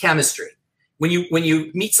is? Chemistry. When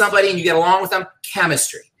you meet somebody and you get along with them,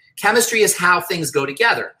 chemistry. Chemistry is how things go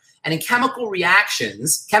together. And in chemical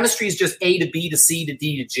reactions, chemistry is just A to B to C to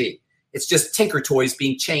D to G. It's just Tinker Toys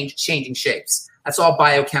being changing shapes. That's all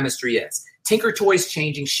biochemistry is. Tinker Toys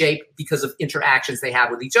changing shape because of interactions they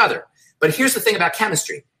have with each other. But here's the thing about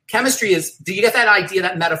chemistry. Chemistry is, do you get that idea,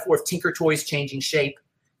 that metaphor of Tinker Toys changing shape?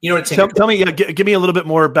 You know what a Tinker Tell me, give me a little bit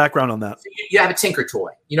more background on that. So you have a Tinker Toy.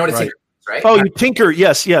 You know what a Tinker Toy is, right? Oh, you tinker.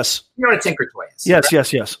 Yes. You know what a Tinker Toy is. Yes,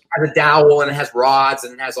 right? yes. It has a dowel and it has rods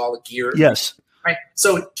and it has all the gear. Yes. Right.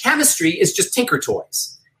 So chemistry is just Tinker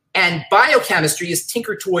Toys. And biochemistry is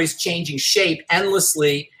Tinker Toys changing shape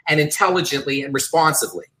endlessly and intelligently and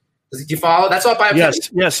responsively. Do you follow? That's all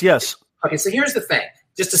biochemistry. Yes. Okay, so here's the thing,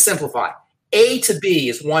 just to simplify. A to B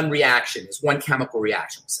is one reaction, is one chemical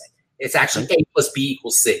reaction, we'll say. It's actually A plus B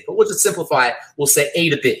equals C. But we'll just simplify it. We'll say A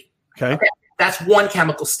to B. Okay. That's one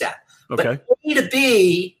chemical step. Okay. But A to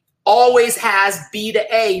B always has B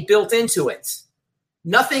to A built into it.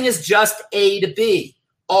 Nothing is just A to B.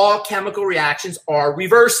 All chemical reactions are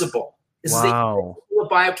reversible. This is the of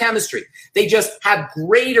biochemistry. They just have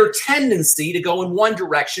greater tendency to go in one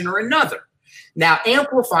direction or another. Now,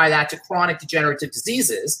 amplify that to chronic degenerative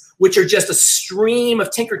diseases, which are just a stream of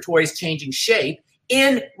Tinker Toys changing shape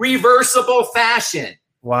in reversible fashion.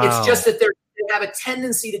 Wow. It's just that they have a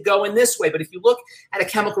tendency to go in this way. But if you look at a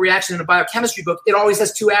chemical reaction in a biochemistry book, it always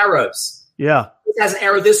has two arrows. Yeah. It has an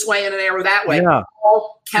arrow this way and an arrow that way. Yeah.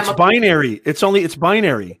 It's binary. It's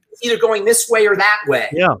binary. It's either going this way or that way.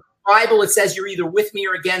 Yeah. In the Bible, it says you're either with me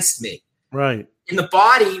or against me. Right. In the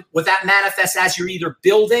body, what that manifests as, you're either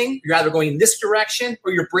building, you're either going in this direction,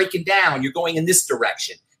 or you're breaking down, you're going in this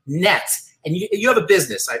direction. Net. And you have a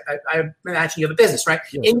business. I imagine you have a business, right?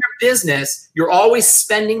 Yeah. In your business, you're always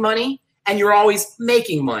spending money and you're always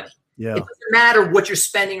making money. Yeah. It doesn't matter what you're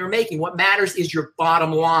spending or making. What matters is your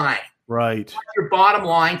bottom line. Right. Your bottom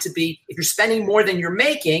line to be, if you're spending more than you're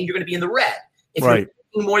making, you're going to be in the red. If you're making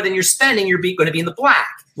more than you're spending, you're going to be in the black.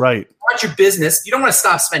 Right. You want your business, you don't want to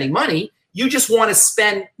stop spending money. You just want to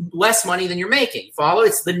spend less money than you're making. Follow?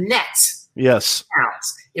 It's the net. Yes.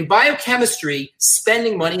 Balance. In biochemistry,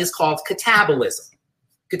 spending money is called catabolism.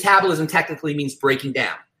 Catabolism technically means breaking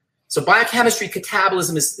down. So biochemistry,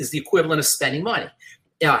 catabolism is the equivalent of spending money.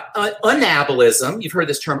 Anabolism, you've heard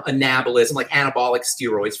this term anabolism, like anabolic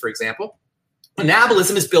steroids, for example.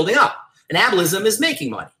 Anabolism is building up. Anabolism is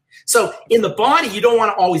making money. So in the body, you don't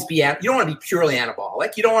want to always be, you don't want to be purely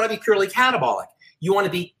anabolic. You don't want to be purely catabolic. You want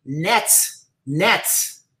to be net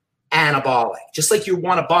anabolic. Just like you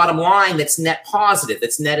want a bottom line that's net positive,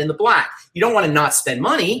 that's net in the black. You don't want to not spend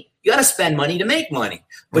money. You got to spend money to make money.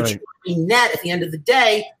 But you want to be net at the end of the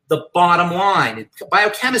day, the bottom line. In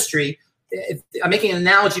biochemistry, I'm making an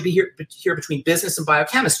analogy here between business and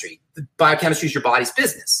biochemistry. The biochemistry is your body's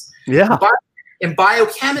business. Yeah. In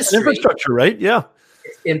biochemistry, infrastructure, right? Yeah.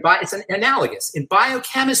 It's an analogous. In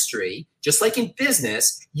biochemistry, just like in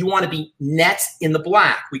business, you want to be net in the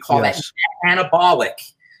black. We call that net anabolic.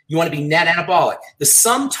 You want to be net anabolic. The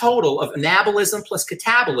sum total of anabolism plus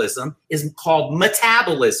catabolism is called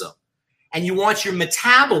metabolism. And you want your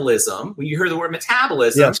metabolism, when you hear the word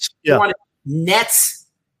metabolism, you want it net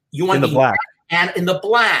You want in to the be black. and in the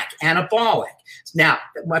black, anabolic. Now,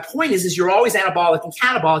 my point is you're always anabolic and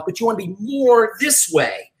catabolic, but you want to be more this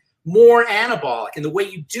way, more anabolic. And the way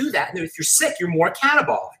you do that, and if you're sick, you're more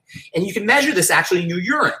catabolic. And you can measure this actually in your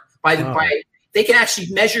urine. They can actually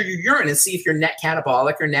measure your urine and see if you're net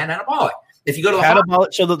catabolic or net anabolic. If you go to the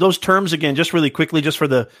catabolic, so those terms again, just really quickly, just for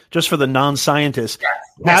the non-scientists,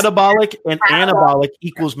 yes. Catabolic and anabolic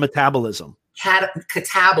equals metabolism.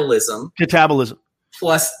 Catabolism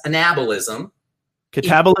plus anabolism.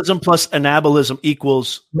 Catabolism plus anabolism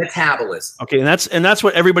equals metabolism. Okay, and that's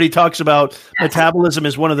what everybody talks about. Yes. Metabolism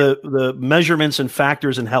is one of the measurements and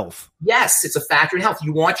factors in health. Yes, it's a factor in health.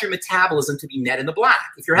 You want your metabolism to be net in the black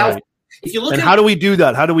if you're healthy. Right. If you look how do we do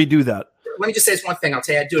that? How do we do that? Let me just say this one thing. I'll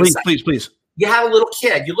tell you. I do it. Please. You have a little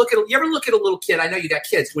kid. You ever look at a little kid? I know you got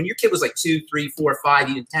kids. When your kid was like 2, 3, 4, 5,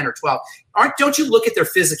 even 10 or 12, don't you look at their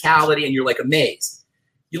physicality and you're like amazed?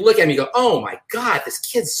 You look at them and you go, oh my God, this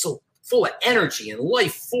kid's so full of energy and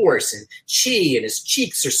life force and chi, and his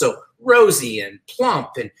cheeks are so rosy and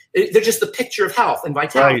plump, and they're just the picture of health and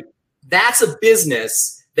vitality. Right. That's a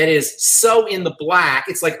business that is so in the black.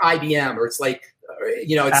 It's like IBM, or it's like,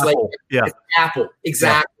 Apple. It's Apple.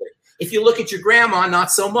 Exactly. Yeah. If you look at your grandma,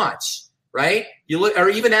 not so much, right? You look, or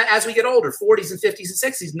even as we get older, 40s and 50s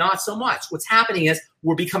and 60s, not so much. What's happening is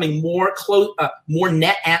we're becoming more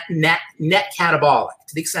net catabolic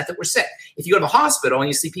to the extent that we're sick. If you go to the hospital and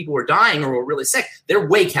you see people who are dying or who are really sick, they're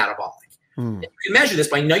way catabolic. You can measure this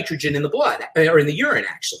by nitrogen in the blood or in the urine,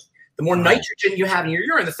 actually. The more nitrogen you have in your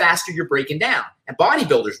urine, the faster you're breaking down. And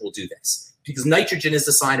bodybuilders will do this because nitrogen is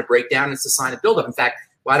the sign of breakdown and it's the sign of buildup. In fact,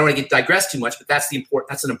 I don't want to digress too much, but that's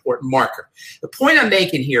an important marker. The point I'm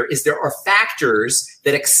making here is there are factors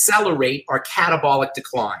that accelerate our catabolic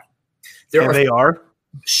decline. They are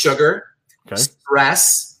sugar,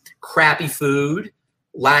 stress, crappy food,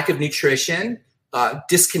 lack of nutrition,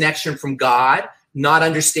 disconnection from God, not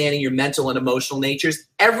understanding your mental and emotional natures.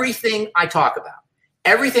 Everything I talk about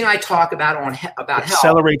about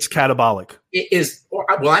accelerates health catabolic. It is. Well,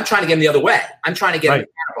 I'm trying to get them the other way. I'm trying to get them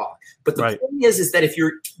catabolic. But the point is that if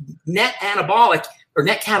you're net anabolic or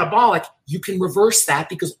net catabolic, you can reverse that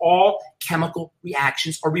because all chemical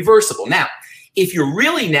reactions are reversible. Now, if you're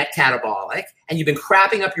really net catabolic and you've been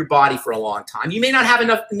crapping up your body for a long time, you may not have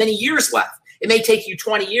many years left. It may take you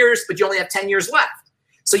 20 years, but you only have 10 years left.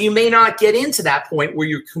 So you may not get into that point where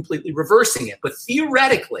you're completely reversing it. But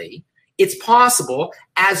theoretically, it's possible,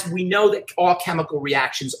 as we know that all chemical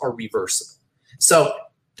reactions are reversible. So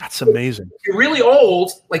that's amazing. If you're really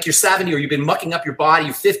old, like you're 70, or you've been mucking up your body,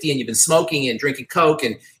 you're 50, and you've been smoking and drinking Coke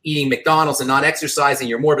and eating McDonald's and not exercising,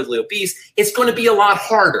 you're morbidly obese, it's going to be a lot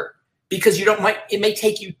harder because it may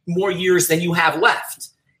take you more years than you have left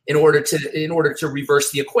in order to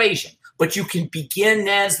reverse the equation. But you can begin,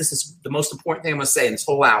 Nez, this is the most important thing I'm going to say in this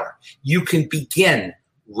whole hour. You can begin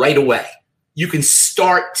right away. You can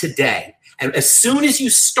start today. And as soon as you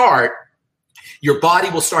start, your body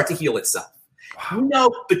will start to heal itself.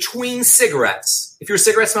 Wow. Between cigarettes, if you're a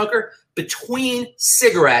cigarette smoker, between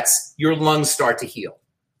cigarettes, your lungs start to heal.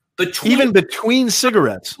 Even between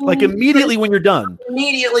cigarettes, like immediately when you're done.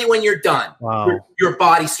 Immediately when you're done, wow. your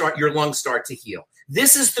lungs start to heal.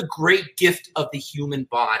 This is the great gift of the human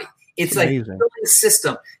body. It's a healing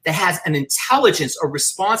system that has an intelligence, a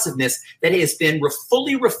responsiveness that has been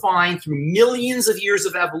fully refined through millions of years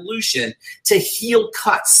of evolution to heal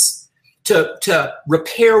cuts, to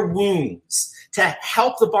repair wounds, to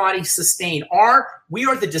help the body sustain. We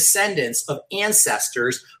are the descendants of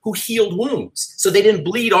ancestors who healed wounds so they didn't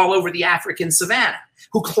bleed all over the African savannah,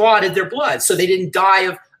 who clotted their blood so they didn't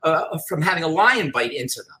die from having a lion bite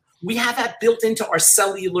into them. We have that built into our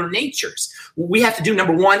cellular natures. What we have to do,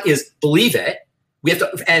 number one, is believe it. We have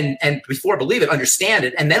to, and before believe it, understand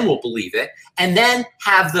it, and then we'll believe it, and then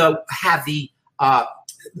have the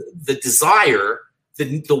desire,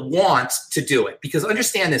 the want to do it. Because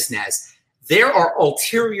understand this, Nez, there are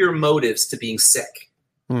ulterior motives to being sick.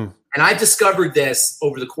 And I've discovered this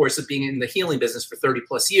over the course of being in the healing business for 30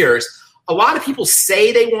 plus years. A lot of people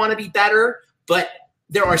say they want to be better, but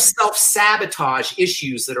there are self-sabotage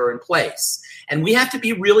issues that are in place. And we have to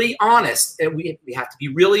be really honest. And we have to be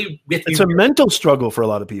really with you. It's a mental struggle for a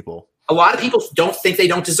lot of people. A lot of people don't think they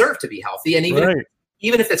don't deserve to be healthy. And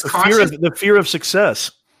even if it's conscious. The fear of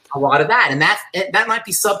success. A lot of that. And that might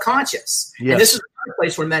be subconscious. Yes. And this is another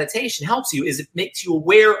place where meditation helps you, is it makes you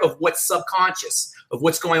aware of what's subconscious, of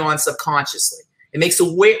what's going on subconsciously. It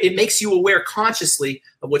makes you aware consciously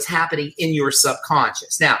of what's happening in your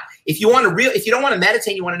subconscious. Now, if you don't want to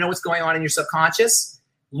meditate, you want to know what's going on in your subconscious,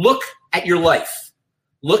 look at your life.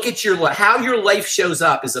 Look at your life. How your life shows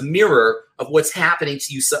up is a mirror of what's happening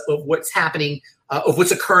to you, of what's happening of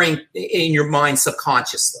what's occurring in your mind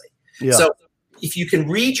subconsciously. Yeah. So if you can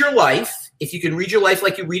read your life,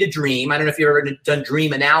 like you read a dream, I don't know if you've ever done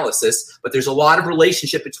dream analysis, but there's a lot of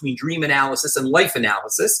relationship between dream analysis and life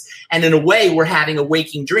analysis. And in a way, we're having a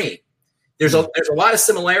waking dream. There's a lot of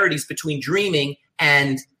similarities between dreaming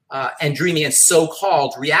and dreaming and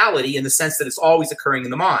so-called reality, in the sense that it's always occurring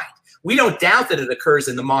in the mind. We don't doubt that it occurs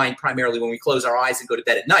in the mind primarily when we close our eyes and go to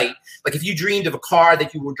bed at night. Like if you dreamed of a car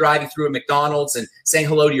that you were driving through a McDonald's and saying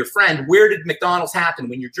hello to your friend, where did McDonald's happen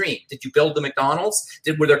when you dreamed? Did you build the McDonald's?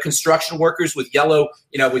 Were there construction workers with yellow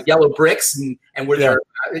bricks and were there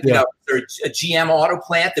a GM auto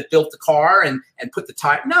plant that built the car and put the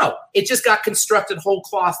tire? No, it just got constructed whole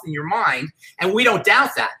cloth in your mind, and we don't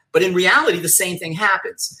doubt that. But in reality, the same thing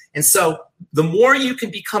happens. And so the more you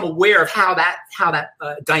can become aware of how that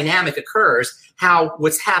dynamic occurs, how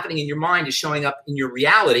what's happening in your mind is showing up in your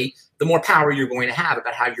reality, the more power you're going to have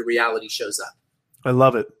about how your reality shows up. I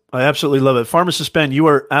love it. I absolutely love it. Pharmacist Ben, you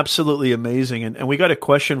are absolutely amazing. And we got a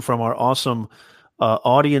question from our awesome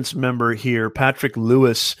audience member here, Patrick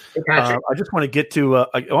Lewis. Hey, Patrick. I just want to get to,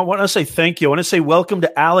 I want to say thank you. I want to say welcome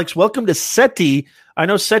to Alex. Welcome to Seti. I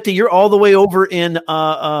know, Seti, you're all the way over in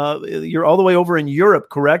Europe,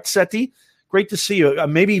 correct, Seti? Great to see you.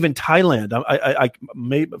 Maybe even Thailand. I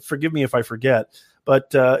may, forgive me if I forget, but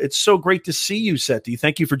it's so great to see you, Seti.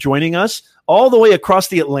 Thank you for joining us all the way across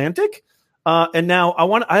the Atlantic. And now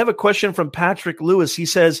I have a question from Patrick Lewis. He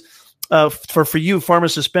says, for you,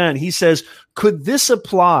 Pharmacist Ben, he says, could this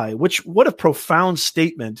apply? What a profound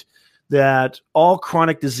statement, that all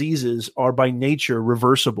chronic diseases are by nature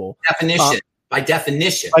reversible. By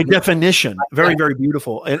definition. Very, very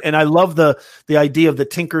beautiful. And I love the idea of the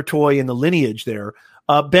tinker toy and the lineage there.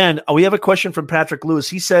 Ben, we have a question from Patrick Lewis.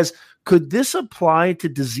 He says, could this apply to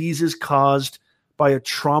diseases caused by a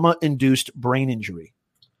trauma-induced brain injury?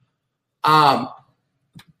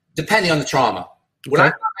 Depending on the trauma. What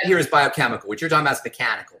I'm talking about here is biochemical. What you're talking about is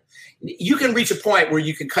mechanical. You can reach a point where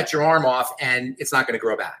you can cut your arm off and it's not going to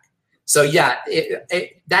grow back. So yeah,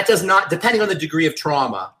 that does not, depending on the degree of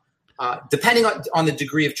trauma,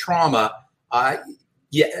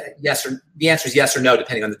 yes, or the answer is yes or no,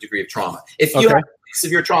 depending on the degree of trauma. If you have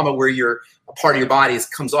severe trauma where a part of your body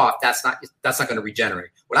comes off, that's not going to regenerate.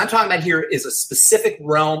 What I'm talking about here is a specific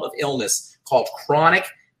realm of illness called chronic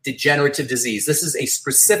degenerative disease. This is a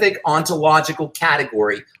specific ontological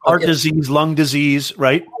category. Heart disease, lung disease,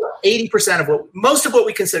 right? 80% of most of what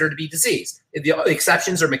we consider to be disease. The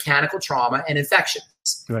exceptions are mechanical trauma and infections.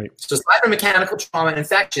 Right. So aside from mechanical trauma and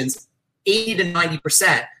infections, 80 to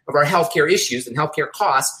 90% of our healthcare issues and healthcare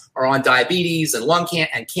costs are on diabetes and lung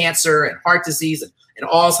cancer and heart disease and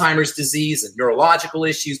Alzheimer's disease and neurological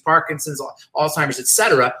issues, Parkinson's, Alzheimer's,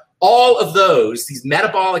 etc. All of these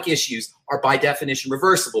metabolic issues are by definition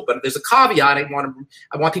reversible. But there's a caveat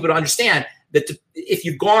I want people to understand, that if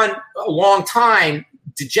you've gone a long time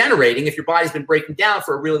degenerating, if your body's been breaking down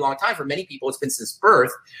for a really long time, for many people it's been since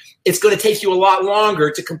birth, it's going to take you a lot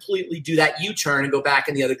longer to completely do that U-turn and go back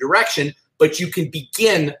in the other direction, but you can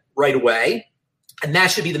begin right away, and that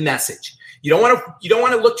should be the message. You don't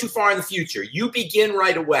want to look too far in the future. You begin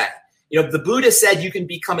right away. The Buddha said you can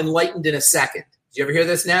become enlightened in a second. Did you ever hear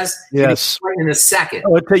this, Nez? Yes. In a second.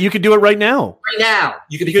 Oh, you could do it right now. Right now.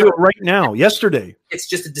 You can do it right now, yesterday. It's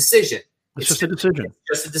just a decision. It's just a decision.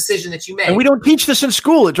 It's just a decision that you make. And we don't teach this in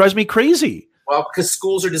school. It drives me crazy. Well, because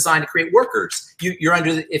schools are designed to create workers. You're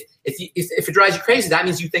under if it drives you crazy, that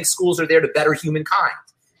means you think schools are there to better humankind.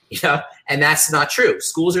 And that's not true.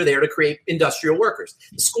 Schools are there to create industrial workers.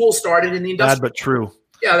 The school started in the industrial. Bad but true.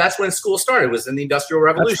 Yeah, that's when school started. Was in the Industrial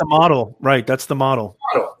Revolution. That's the model, right? That's the model.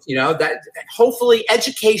 That hopefully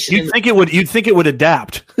education. You'd think it would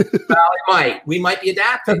adapt. Well, it might. We might be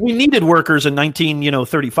adapting. We needed workers in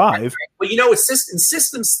 1935. Well, it's in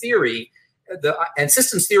systems theory. And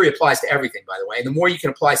systems theory applies to everything, by the way. And the more you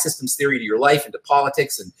can apply systems theory to your life and to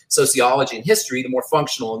politics and sociology and history, the more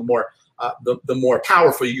functional and the more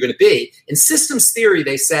powerful you're going to be. In systems theory,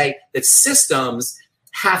 they say that systems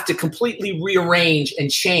have to completely rearrange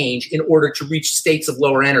and change in order to reach states of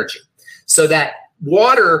lower energy, so that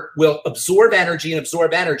water will absorb energy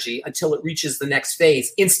until it reaches the next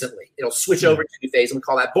phase instantly. It'll switch over to a new phase, and we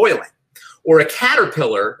call that boiling. Or a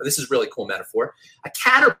caterpillar, this is a really cool metaphor, a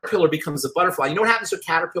caterpillar becomes a butterfly. You know what happens to a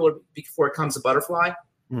caterpillar before it becomes a butterfly?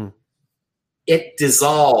 It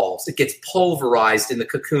dissolves. It gets pulverized in the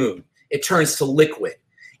cocoon. It turns to liquid.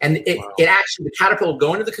 And it actually, the caterpillar will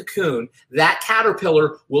go into the cocoon. That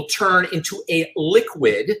caterpillar will turn into a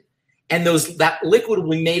liquid. And that liquid will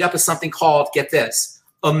be made up of something called, get this,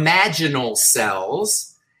 imaginal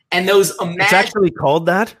cells. And those it's actually called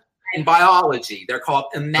that? in biology, they're called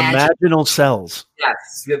imaginal cells.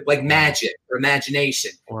 Yes, like magic or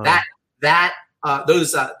imagination. Wow. That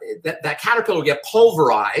caterpillar will get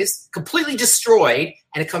pulverized, completely destroyed,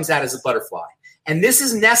 and it comes out as a butterfly. And this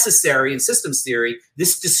is necessary in systems theory.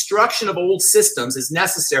 This destruction of old systems is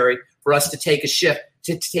necessary for us to take a shift,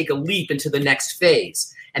 to take a leap into the next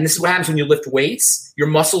phase. And this is what happens when you lift weights. Your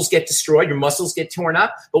muscles get destroyed, your muscles get torn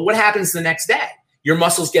up. But what happens the next day? Your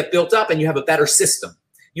muscles get built up and you have a better system.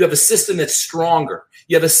 You have a system that's stronger.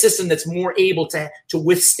 You have a system that's more able to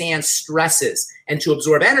withstand stresses and to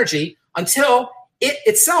absorb energy until it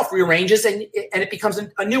itself rearranges and it becomes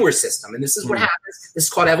a newer system. And this is what happens. This is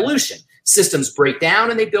called evolution. Systems break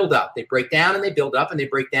down and they build up. They break down and they build up, and they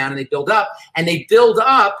break down and they build up. And they build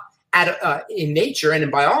up in nature and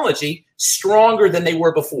in biology stronger than they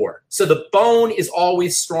were before. So the bone is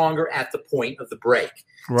always stronger at the point of the break.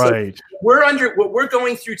 Right. So what we're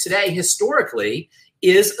going through today historically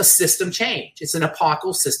is a system change. It's an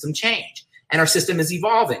epochal system change. And our system is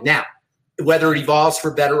evolving. Now, whether it evolves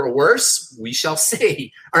for better or worse, we shall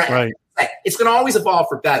see. All right. It's going to always evolve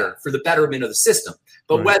for better, for the betterment of the system.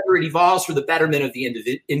 But whether it evolves for the betterment of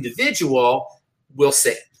the individual, we'll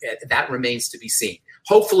see. That remains to be seen.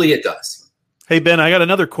 Hopefully it does. Hey, Ben, I got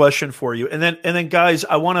another question for you. And then guys,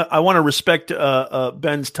 I want to respect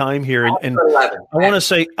Ben's time here. And I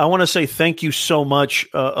want to say thank you so much,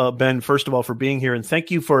 Ben, first of all, for being here. And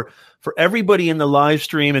thank you for everybody in the live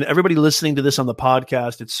stream and everybody listening to this on the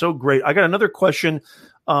podcast. It's so great. I got another question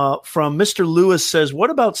from Mr. Lewis. Says, what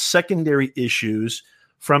about secondary issues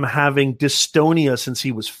from having dystonia since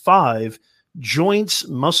he was 5, joints,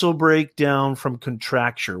 muscle breakdown from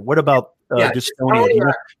contracture? What about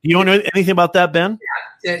dystonia? You don't know anything about that, Ben?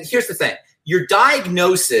 Yeah. Here's the thing: your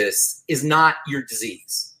diagnosis is not your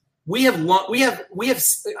disease. We have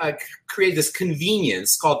created this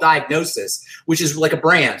convenience called diagnosis, which is like a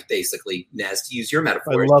brand, basically, Nez, to use your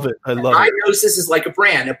metaphor. I love it. Diagnosis is like a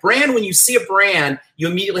brand. A brand, when you see a brand, you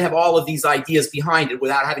immediately have all of these ideas behind it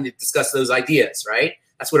without having to discuss those ideas, right?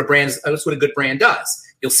 That's what a brand is. That's what a good brand does.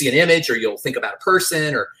 You'll see an image, or you'll think about a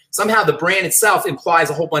person, or somehow the brand itself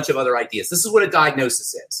implies a whole bunch of other ideas. This is what a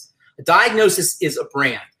diagnosis is. A diagnosis is a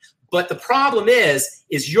brand. But the problem is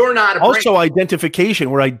you're not a brand. Also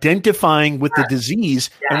identification. We're identifying with the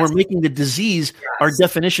disease, and we're making the disease our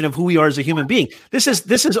definition of who we are as a human being. This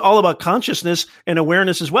is all about consciousness and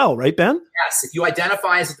awareness as well, right, Ben? Yes. If you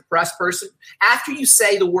identify as a depressed person, after you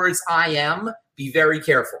say the words "I am," be very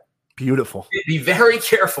careful. Beautiful. Be very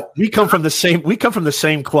careful. We come from the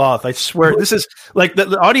same cloth. I swear. This is like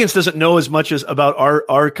the audience doesn't know as much as about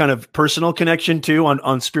our kind of personal connection too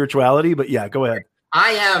on spirituality, but yeah, go ahead.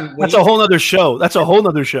 I am. That's a whole nother show. That's a whole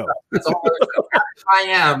nother show. I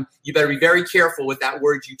am. You better be very careful with that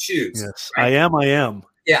word you choose. Yes. Right? I am.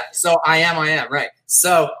 Yeah. So I am. Right.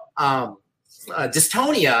 So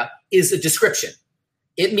dystonia is a description.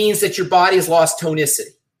 It means that your body has lost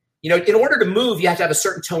tonicity. You know, in order to move, you have to have a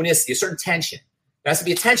certain tonicity, a certain tension. There has to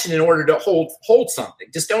be a tension in order to hold something.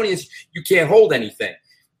 Dystonia is you can't hold anything.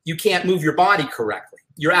 You can't move your body correctly.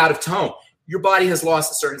 You're out of tone. Your body has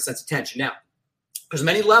lost a certain sense of tension. Now, there's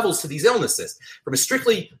many levels to these illnesses. From a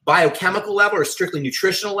strictly biochemical level or a strictly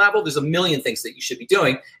nutritional level, there's a million things that you should be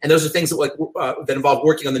doing. And those are things that involve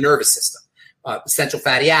working on the nervous system. Essential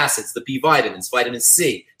fatty acids, the B vitamins, vitamin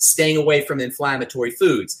C, staying away from inflammatory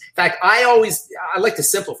foods. In fact, I like to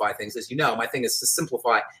simplify things. As you know, my thing is to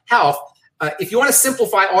simplify health. If you want to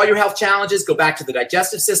simplify all your health challenges, go back to the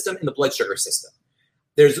digestive system and the blood sugar system.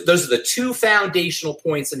 Those are the two foundational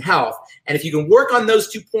points in health. And if you can work on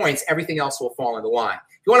those 2 points, everything else will fall into line.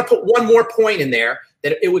 If you want to put one more point in there,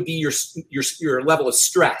 that it would be your level of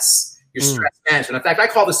stress, your stress management. In fact, I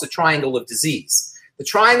call this the triangle of disease. The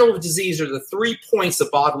triangle of disease are the 3 points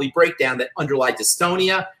of bodily breakdown that underlie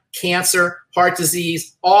dystonia, cancer, heart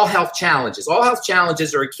disease, all health challenges. All health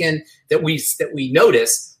challenges are akin that we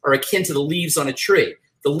notice are akin to the leaves on a tree.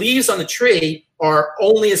 The leaves on the tree are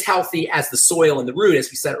only as healthy as the soil and the root, as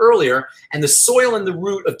we said earlier. And the soil and the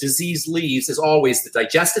root of diseased leaves is always the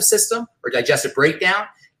digestive system or digestive breakdown,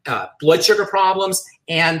 blood sugar problems,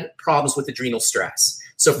 and problems with adrenal stress.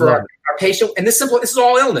 So for our patient, and this is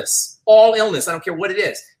all illness. All illness. I don't care what it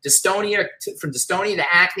is. Dystonia, from dystonia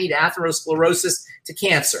to acne to atherosclerosis to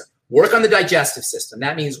cancer. Work on the digestive system.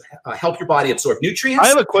 That means help your body absorb nutrients. I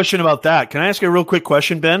have a question about that. Can I ask you a real quick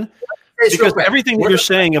question, Ben? Because everything that you're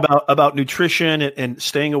saying about nutrition and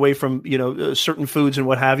staying away from certain foods and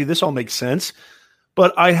what have you, this all makes sense.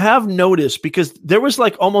 But I have noticed, because there was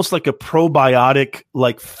like almost like a probiotic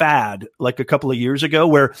like fad like a couple of years ago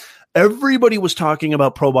where everybody was talking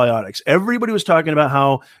about probiotics. Everybody was talking about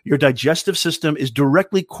how your digestive system is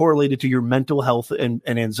directly correlated to your mental health and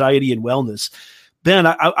anxiety and wellness. Ben,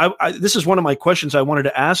 this is one of my questions I wanted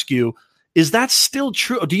to ask you. Is that still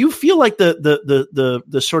true? Do you feel like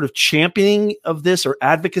the sort of championing of this or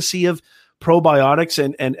advocacy of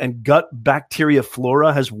probiotics and gut bacteria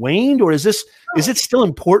flora has waned, or is it still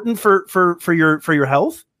important for your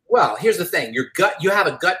health? Well, here's the thing. Your gut, you have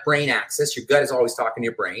a gut-brain axis. Your gut is always talking to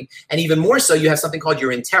your brain. And even more so, you have something called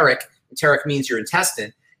your enteric. Enteric means your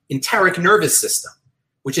intestine. Enteric nervous system,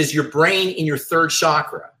 which is your brain in your third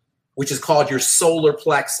chakra, which is called your solar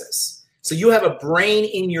plexus. So you have a brain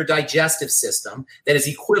in your digestive system that is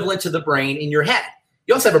equivalent to the brain in your head.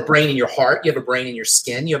 You also have a brain in your heart. You have a brain in your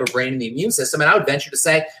skin. You have a brain in the immune system. And I would venture to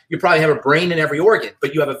say you probably have a brain in every organ,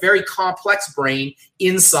 but you have a very complex brain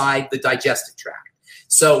inside the digestive tract.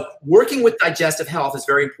 So working with digestive health is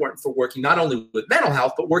very important for working not only with mental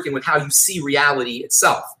health, but working with how you see reality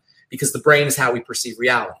itself, because the brain is how we perceive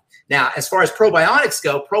reality. Now, as far as probiotics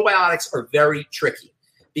go, probiotics are very tricky,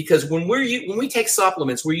 because when we take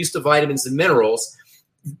supplements, we're used to vitamins and minerals.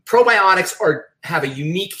 Probiotics have a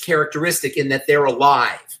unique characteristic in that they're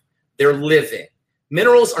alive. They're living.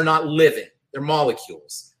 Minerals are not living. They're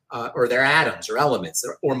molecules, or they're atoms or elements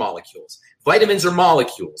or molecules. Vitamins are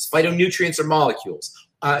molecules. Phytonutrients are molecules.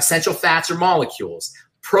 Essential fats are molecules.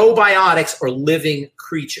 Probiotics are living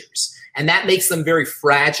creatures. And that makes them very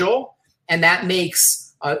fragile. And that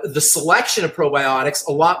makes the selection of probiotics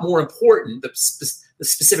a lot more important. The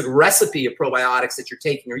specific recipe of probiotics that you're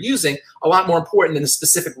taking or using a lot more important than the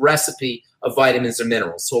specific recipe of vitamins or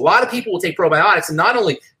minerals. So a lot of people will take probiotics and not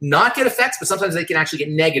only not get effects, but sometimes they can actually get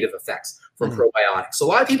negative effects from probiotics. So a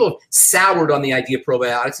lot of people have soured on the idea of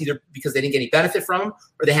probiotics, either because they didn't get any benefit from them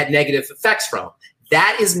or they had negative effects from them.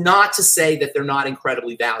 That is not to say that they're not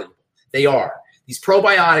incredibly valuable. They are. These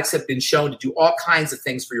probiotics have been shown to do all kinds of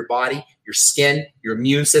things for your body, your skin, your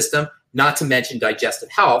immune system, not to mention digestive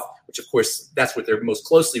health, which of course, that's what they're most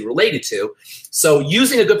closely related to. So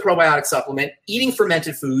using a good probiotic supplement, eating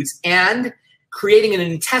fermented foods, and creating an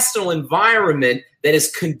intestinal environment that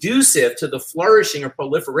is conducive to the flourishing or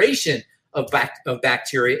proliferation of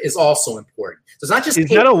bacteria is also important. So it's not just— Is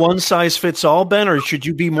that a one-size-fits-all, Ben, or should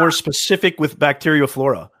you be more specific with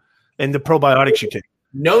bacterioflora and the probiotics you take?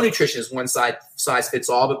 No nutrition is one size fits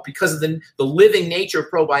all, but because of the living nature of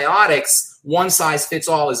probiotics, one size fits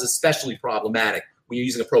all is especially problematic when you're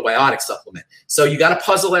using a probiotic supplement. So you got to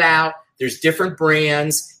puzzle it out. There's different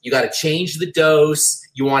brands. You got to change the dose.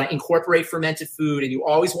 You want to incorporate fermented food, and you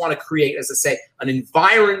always want to create, as I say, an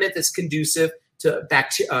environment that's conducive to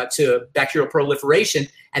bacterial proliferation.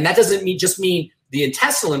 And that doesn't just mean the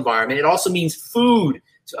intestinal environment. It also means food.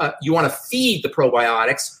 You want to feed the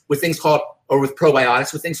probiotics with things called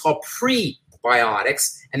prebiotics,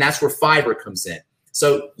 and that's where fiber comes in.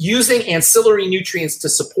 So using ancillary nutrients to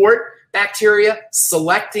support bacteria,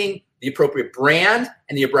 selecting the appropriate brand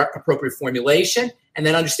and the appropriate formulation, and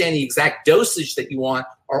then understanding the exact dosage that you want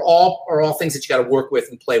are all things that you got to work with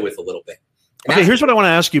and play with a little bit. Okay, here's what I want to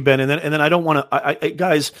ask you, Ben, and then I don't want to,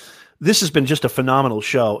 guys. This has been just a phenomenal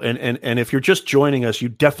show, and if you're just joining us, you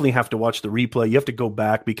definitely have to watch the replay. You have to go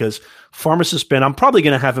back, because Pharmacist Ben, I'm probably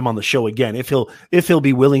going to have him on the show again if he'll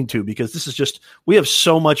be willing to, because this is just, we have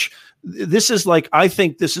so much. This is like, I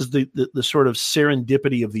think this is the sort of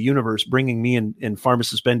serendipity of the universe bringing me and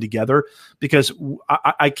Pharmacist Ben together, because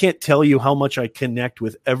I can't tell you how much I connect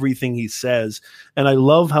with everything he says, and I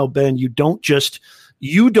love how, Ben, you don't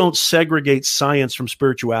segregate science from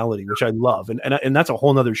spirituality, which I love. And that's a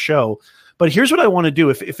whole nother show. But here's what I want to do.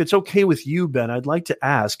 If it's okay with you, Ben, I'd like to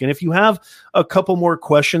ask. And if you have a couple more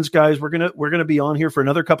questions, guys, we're going to be on here for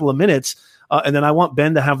another couple of minutes. And then I want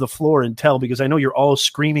Ben to have the floor and tell, because I know you're all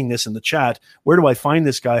screaming this in the chat. Where do I find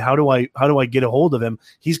this guy? How do I get a hold of him?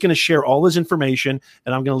 He's going to share all his information,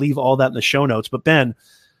 and I'm going to leave all that in the show notes. But Ben,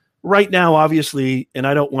 right now, obviously, and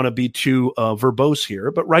I don't want to be too verbose here,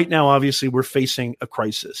 but right now, obviously, we're facing a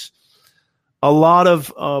crisis. A lot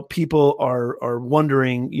of people are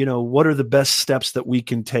wondering, what are the best steps that we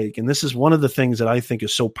can take? And this is one of the things that I think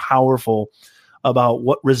is so powerful about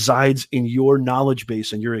what resides in your knowledge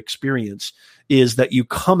base and your experience, is that you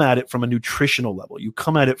come at it from a nutritional level. You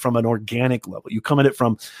come at it from an organic level. You come at it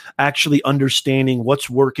from actually understanding what's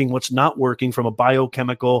working, what's not working, from a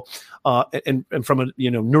biochemical and from a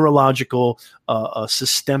neurological,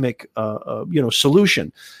 systemic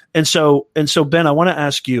solution. And so Ben, I want to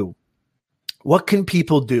ask you, what can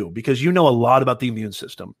people do? Because you know a lot about the immune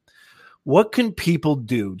system. What can people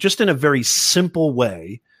do, just in a very simple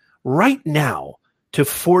way, right now, to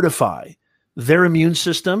fortify their immune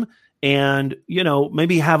system and,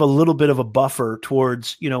 maybe have a little bit of a buffer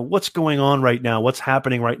towards, what's going on right now, what's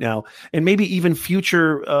happening right now, and maybe even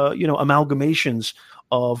future, amalgamations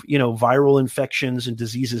of, viral infections and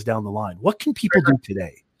diseases down the line. What can people do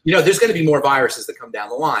today? There's going to be more viruses that come down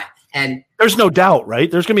the line. And there's no doubt, right?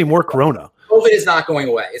 There's going to be more corona. COVID is not going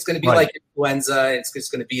away. It's going to be like influenza. It's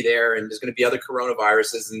going to be there, and there's going to be other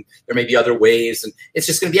coronaviruses, and there may be other waves, and it's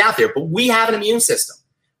just going to be out there. But we have an immune system.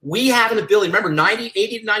 We have an ability. Remember, 80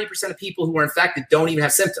 to 90% of people who are infected don't even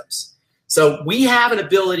have symptoms. So we have an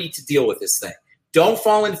ability to deal with this thing. Don't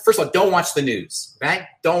fall in. First of all, don't watch the news. Okay?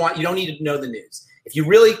 You don't need to know the news. If you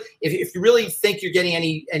really think you're getting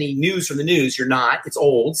any news from the news, you're not. It's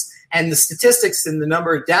olds. And the statistics and the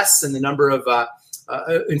number of deaths and the number of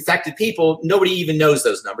infected people, nobody even knows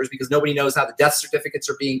those numbers because nobody knows how the death certificates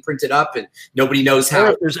are being printed up, and nobody knows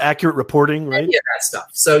how there's accurate reporting, right? Yeah, that stuff.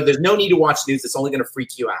 So there's no need to watch news. It's only going to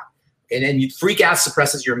freak you out. And then freak out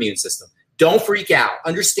suppresses your immune system. Don't freak out.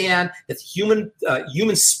 Understand that the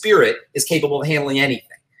human spirit is capable of handling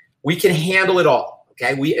anything. We can handle it all.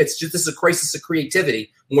 Okay, this is a crisis of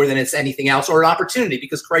creativity more than it's anything else, or an opportunity,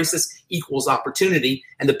 because crisis equals opportunity,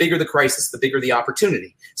 and the bigger the crisis, the bigger the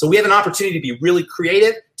opportunity. So we have an opportunity to be really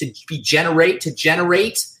creative, to be generative, to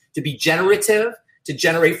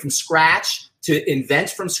generate from scratch, to invent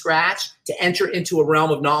from scratch, to enter into a realm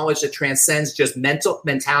of knowledge that transcends just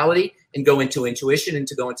mentality and go into intuition and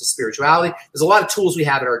to go into spirituality. There's a lot of tools we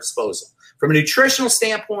have at our disposal. From a nutritional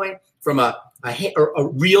standpoint, from a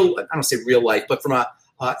real, I don't say real life, but from a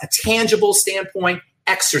tangible standpoint,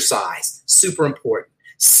 exercise, super important.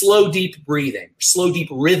 Slow, deep breathing, slow, deep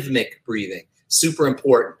rhythmic breathing, super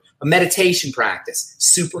important. A meditation practice,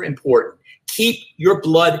 super important. Keep your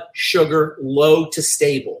blood sugar low to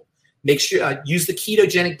stable. Make sure, use the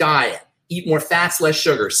ketogenic diet. Eat more fats, less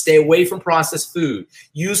sugar. Stay away from processed food.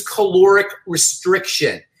 Use caloric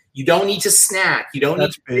restriction. You don't need to snack. You don't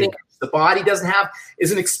need to. The body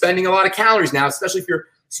isn't expending a lot of calories now, especially if you're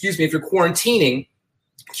quarantining.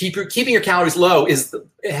 Keeping your calories low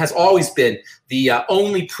has always been the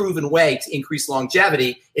only proven way to increase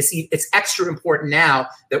longevity. It's extra important now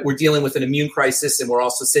that we're dealing with an immune crisis, and we're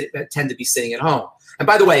also tend to be sitting at home. And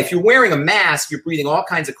by the way, if you're wearing a mask, you're breathing all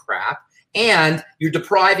kinds of crap, and you're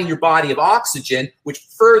depriving your body of oxygen, which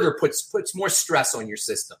further puts more stress on your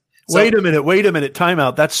system. So, wait a minute. Time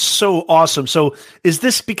out. That's so awesome. So is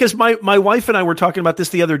this because my wife and I were talking about this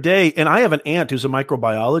the other day, and I have an aunt who's a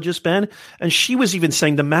microbiologist, Ben, and she was even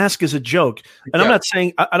saying the mask is a joke. And I'm not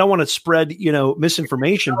saying I don't want to spread,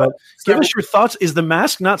 misinformation, but give us your thoughts. Is the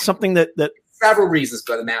mask not something that several reasons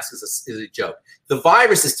why the mask is a joke? The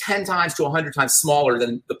virus is 10 times to 100 times smaller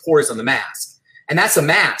than the pores on the mask. And that's a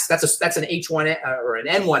mask. That's an H1 or an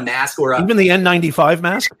N1 mask, or even the N95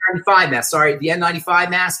 mask. N95 mask. Sorry, the N95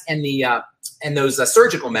 mask and those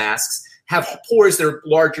surgical masks have pores that are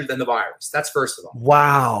larger than the virus. That's first of all.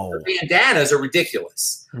 Wow. The bandanas are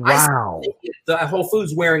ridiculous. Wow. The Whole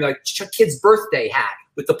Foods wearing a kid's birthday hat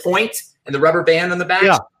with the point and the rubber band on the back.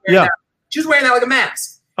 Yeah. She was wearing that like a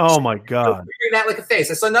mask. Oh my God! Wearing that like a face.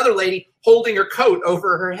 I saw another lady holding her coat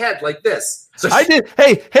over her head like this. So I did.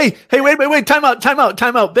 Hey! Wait! Time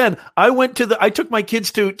out, Ben. I took my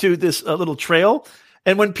kids to this little trail,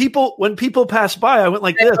 and when people pass by, I went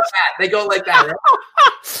like this. They go like that.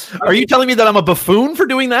 Right? Are you telling me that I'm a buffoon for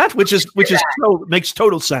doing that? Which makes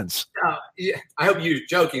total sense. No, I hope you're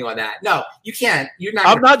joking on that. No, you can't. You're not.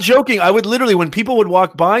 I'm not joking. I would literally, when people would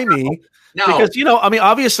walk by me. No. Because,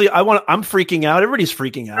 obviously I'm freaking out. Everybody's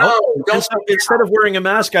freaking out. No, don't. So instead of wearing a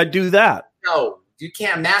mask, I'd do that. No, you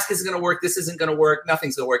can't. Mask isn't going to work. This isn't going to work.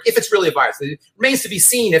 Nothing's going to work. If it's really a virus, it remains to be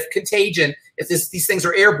seen if contagion, if these things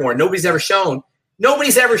are airborne. Nobody's ever shown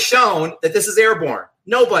that this is airborne.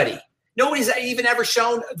 Nobody's even ever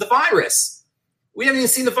shown the virus. We haven't even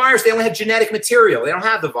seen the virus. They only have genetic material. They don't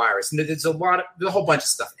have the virus. And there's a whole bunch of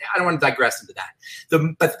stuff. I don't want to digress into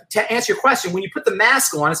that. But to answer your question, when you put the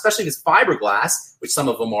mask on, especially if it's fiberglass, which some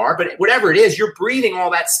of them are, but whatever it is, you're breathing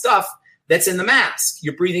all that stuff that's in the mask.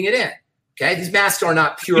 You're breathing it in. Okay? These masks are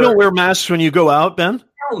not pure. You don't wear masks when you go out, Ben?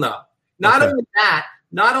 Hell no. Not only that.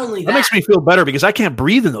 That makes me feel better because I can't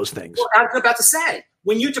breathe in those things. Well, I was about to say,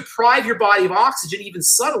 when you deprive your body of oxygen, even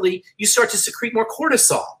subtly, you start to secrete more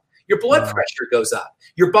cortisol. Your blood pressure goes up.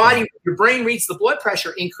 Your brain reads the blood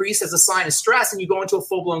pressure increase as a sign of stress, and you go into a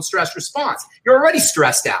full-blown stress response. You're already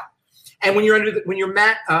stressed out, and when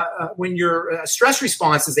your stress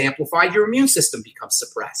response is amplified, your immune system becomes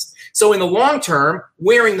suppressed. So, in the long term,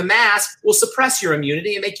 wearing the mask will suppress your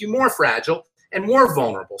immunity and make you more fragile and more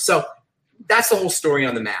vulnerable. So, that's the whole story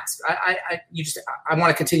on the mask. I want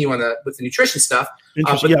to continue with the nutrition stuff.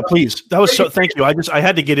 Interesting. Please. That was thank you. I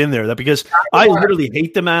had to get in there because I literally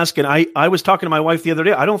hate the mask. And I was talking to my wife the other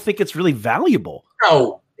day. I don't think it's really valuable.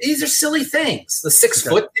 No, these are silly things. The 6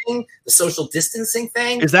 foot thing, the social distancing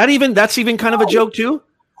thing. That's even kind of a joke too?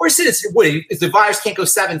 Of course it is. If the virus can't go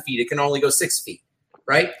 7 feet, it can only go 6 feet,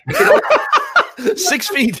 right? 6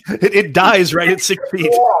 feet. It dies right at 6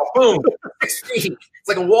 feet. Boom. 6 feet. It's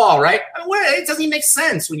like a wall, right? It doesn't even make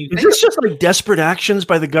sense when you think. It's just like desperate actions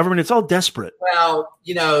by the government. It's all desperate. Well,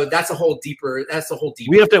 that's a whole deeper.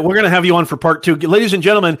 We're going to have you on for part 2, ladies and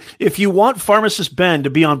gentlemen. If you want Pharmacist Ben to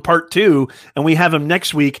be on part 2, and we have him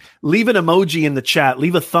next week, leave an emoji in the chat.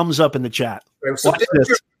 Leave a thumbs up in the chat. Right, so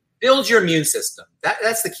build your immune system.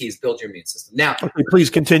 That's the key. Is build your immune system. Now, okay, please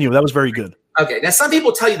continue. That was very good. Okay. Now, some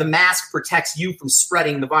people tell you the mask protects you from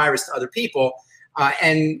spreading the virus to other people.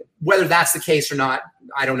 And whether that's the case or not,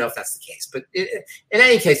 I don't know if that's the case. But in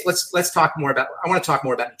any case, let's talk more about. I want to talk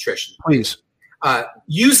more about nutrition. Please.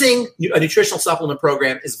 Using a nutritional supplement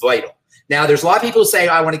program is vital. Now, there's a lot of people who say,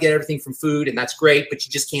 I want to get everything from food, and that's great, but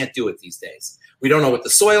you just can't do it these days. We don't know what the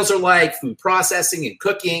soils are like, food processing and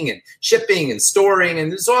cooking and shipping and storing,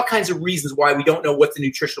 and there's all kinds of reasons why we don't know what the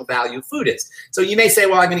nutritional value of food is. So you may say,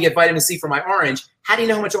 well, I'm going to get vitamin C from my orange. How do you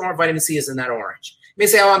know how much vitamin C is in that orange? You may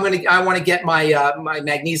say, oh, I want to get my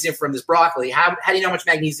magnesium from this broccoli. How do you know how much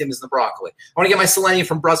magnesium is in the broccoli? I want to get my selenium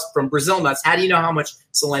from Brazil nuts. How do you know how much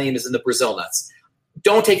selenium is in the Brazil nuts?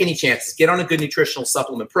 Don't take any chances. Get on a good nutritional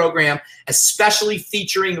supplement program, especially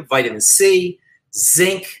featuring vitamin C,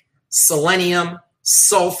 zinc, selenium,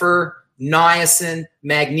 sulfur, niacin,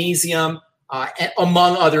 magnesium,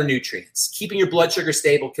 among other nutrients. Keeping your blood sugar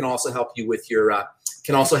stable can also help you with your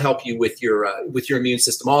immune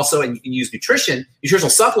system also, and you can use nutritional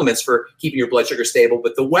supplements for keeping your blood sugar stable.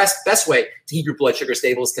 But the best way to keep your blood sugar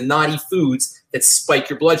stable is to not eat foods that spike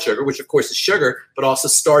your blood sugar, which of course is sugar, but also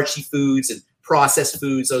starchy foods and processed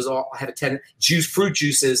foods. Those all have a tendency. Fruit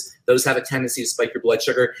juices, those have a tendency to spike your blood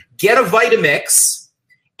sugar. Get a Vitamix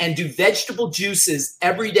and do vegetable juices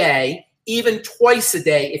every day, even twice a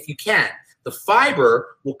day if you can. The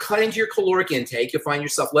fiber will cut into your caloric intake. You'll find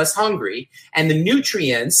yourself less hungry. And the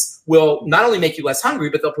nutrients will not only make you less hungry,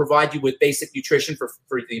 but they'll provide you with basic nutrition for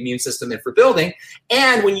the immune system and for building.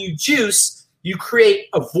 And when you juice, you create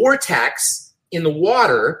a vortex in the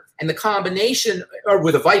water, and the combination, or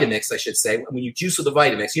with a Vitamix, I should say, when you juice with a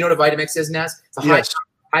Vitamix. You know what a Vitamix is, Naz? It's a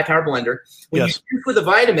high-power blender. When you juice with a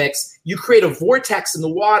Vitamix, you create a vortex in the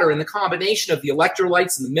water, and the combination of the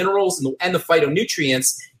electrolytes and the minerals and the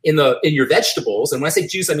phytonutrients in your vegetables, and when I say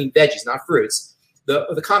juice, I mean veggies, not fruits.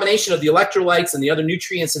 The combination of the electrolytes and the other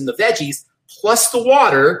nutrients in the veggies, plus the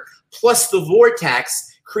water, plus the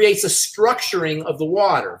vortex, creates a structuring of the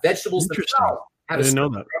water. Vegetables themselves have I didn't know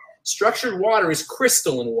that. Structured water is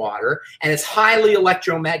crystalline water, and it's highly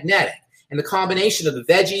electromagnetic. And the combination of the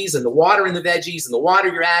veggies and the water in the veggies and the water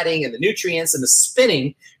you're adding and the nutrients and the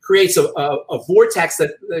spinning creates a vortex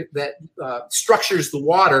that structures the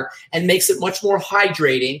water and makes it much more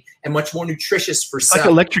hydrating and much more nutritious for cells.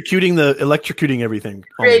 Like electrocuting everything.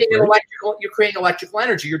 You're creating electrical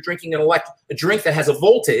energy. You're drinking a drink that has a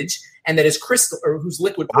voltage and that is crystal, or whose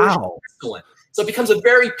liquid portion is crystalline. So it becomes a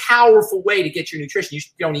very powerful way to get your nutrition. You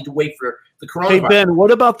don't need to wait for the coronavirus. Hey, Ben, what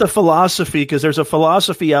about the philosophy? Because there's a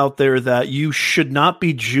philosophy out there that you should not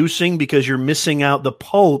be juicing because you're missing out the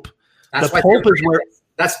pulp. That's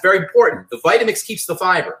very important. The Vitamix keeps the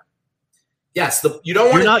fiber. Yes, you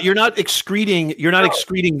don't want. You're not excreting. You're not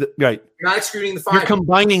excreting the right. You're not excreting the fiber. You're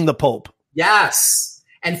combining the pulp. Yes.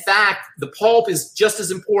 In fact, the pulp is just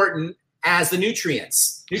as important as the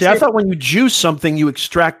nutrients. See, I thought when you juice something, you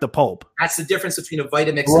extract the pulp. That's the difference between a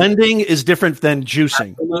Vitamix. Blending is different than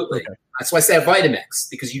juicing. Absolutely. Okay. That's why I say a Vitamix,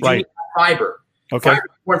 because you do need fiber. Okay. Fiber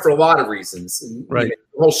is important for a lot of reasons. Right.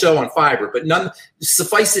 The whole show on fiber, but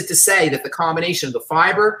suffice it to say that the combination of the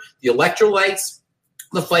fiber, the electrolytes,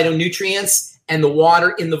 the phytonutrients, and the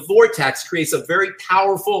water in the vortex creates a very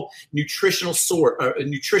powerful nutritional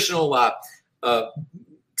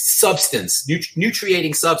substance,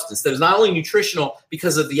 nutriating substance that is not only nutritional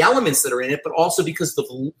because of the elements that are in it, but also because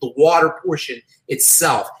the water portion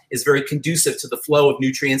itself is very conducive to the flow of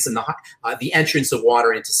nutrients and the entrance of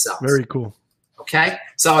water into cells. Very cool. Okay,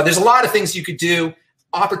 so there's a lot of things you could do.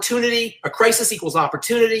 Opportunity, a crisis equals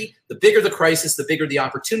opportunity. The bigger the crisis, the bigger the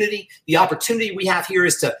opportunity. The opportunity we have here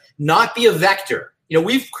is to not be a vector.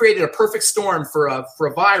 We've created a perfect storm for a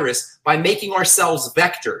virus by making ourselves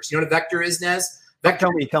vectors. You know what a vector is, Nez?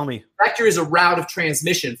 Tell me. Vector is a route of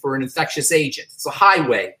transmission for an infectious agent. It's a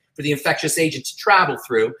highway for the infectious agent to travel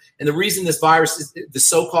through. And the reason this virus, the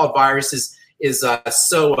so-called virus,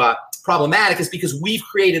 so problematic is because we've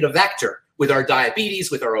created a vector with our diabetes,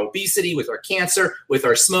 with our obesity, with our cancer, with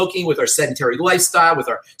our smoking, with our sedentary lifestyle, with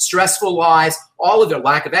our stressful lives, all of their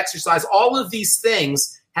lack of exercise. All of these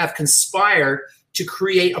things have conspired to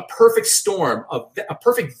create a perfect storm, a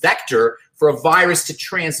perfect vector for a virus to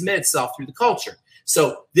transmit itself through the culture.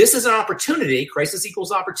 So this is an opportunity, crisis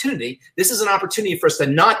equals opportunity. This is an opportunity for us to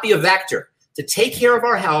not be a vector, to take care of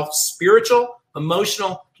our health, spiritual,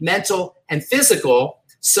 emotional, mental, and physical,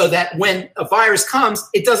 so that when a virus comes,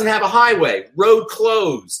 it doesn't have a highway, road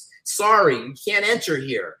closed. Sorry, you can't enter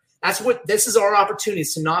here. This is our opportunity,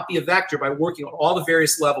 is to not be a vector by working on all the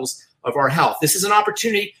various levels of our health. This is an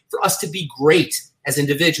opportunity for us to be great as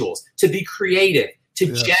individuals, to be creative, to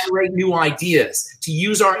generate new ideas, to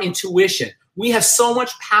use our intuition. We have so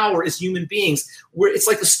much power as human beings. It's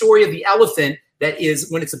like the story of the elephant that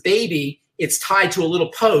is, when it's a baby, it's tied to a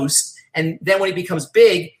little post. And then when it becomes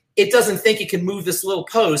big, it doesn't think it can move this little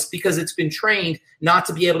post because it's been trained not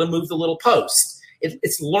to be able to move the little post.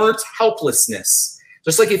 It's learned helplessness.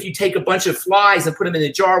 Just like if you take a bunch of flies and put them in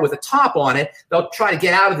a jar with a top on it, they'll try to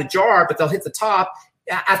get out of the jar, but they'll hit the top.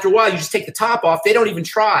 After a while, you just take the top off. They don't even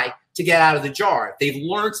try to get out of the jar. They've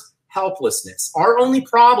learned helplessness. Our only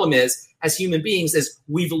problem is, as human beings, is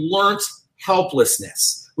we've learned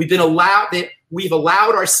helplessness. We've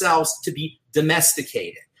allowed ourselves to be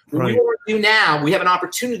domesticated. What we want to do now, we have an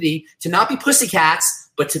opportunity to not be pussycats,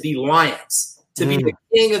 but to be lions, to be the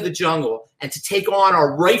king of the jungle, and to take on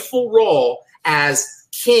our rightful role as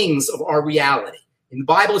kings of our reality. In the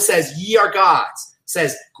Bible, it says, ye are gods. It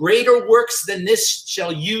says, greater works than this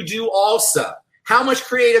shall you do also. How much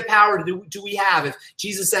creative power do we have if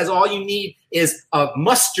Jesus says all you need is a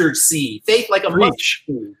mustard seed, faith like a mustard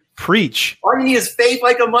seed? Preach. All you need is faith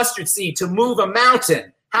like a mustard seed to move a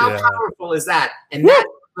mountain. How powerful is that? And that's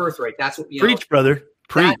birthright. That's what we preach, brother.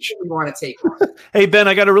 Preach. That's what we want to take on. Hey, Ben,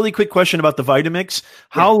 I got a really quick question about the Vitamix.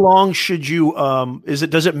 How long should you?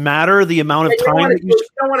 Does it matter the amount of time? You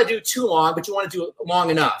don't want to do too long, but you want to do it long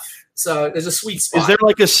enough. So there's a sweet spot. Is there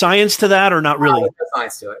like a science to that, or not really? There's a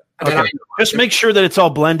science to it. Okay. Just make sure that it's all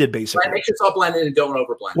blended, basically. Make sure it's all blended and don't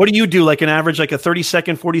overblend. What do you do? Like an average, like a 30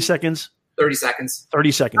 second, 40 seconds? 30 seconds.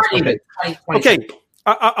 30 seconds. Not okay. Even 20 okay. Seconds.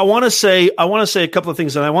 I want to say a couple of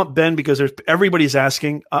things, and I want Ben, because everybody's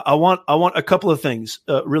asking. I want a couple of things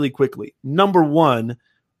really quickly. Number one,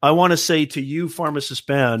 I want to say to you, Pharmacist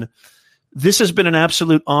Ben, this has been an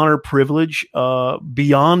absolute honor, privilege,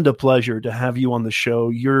 beyond a pleasure to have you on the show.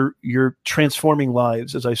 You're transforming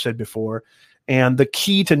lives, as I said before, and the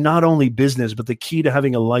key to not only business, but the key to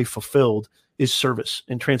having a life fulfilled is service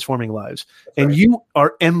and transforming lives. That's and right. You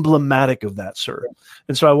are emblematic of that, sir.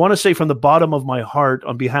 And so I want to say from the bottom of my heart,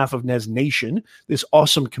 on behalf of Nez Nation, this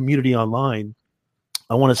awesome community online,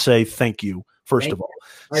 I want to say thank you, first of all.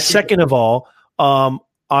 Second of all,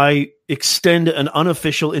 I extend an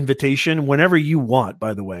unofficial invitation whenever you want,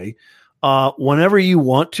 by the way. Whenever you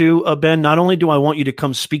want to, Ben, not only do I want you to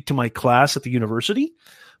come speak to my class at the university,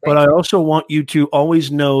 but I also want you to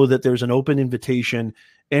always know that there's an open invitation.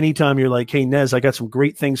 Anytime you're like, hey, Nez, I got some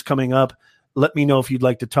great things coming up. Let me know if you'd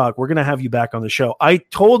like to talk. We're going to have you back on the show. I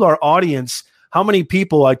told our audience how many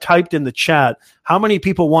people, I typed in the chat, how many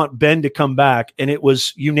people want Ben to come back. And it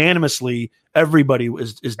was unanimously, everybody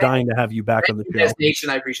is dying to have you back on the show. Nez Nation,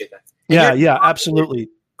 I appreciate that. Yeah, absolutely.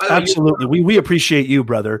 Absolutely. We appreciate you,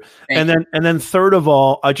 brother. And then third of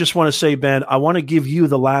all, I just want to say, Ben, I want to give you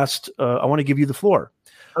the floor.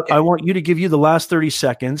 Okay. I want you to give you the last 30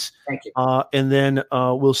 seconds. Thank you. And then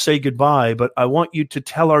we'll say goodbye. But I want you to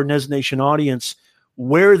tell our Nez Nation audience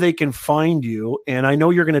where they can find you. And I know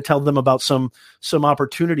you're going to tell them about some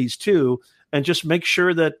opportunities too. And just make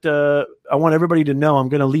sure that I want everybody to know I'm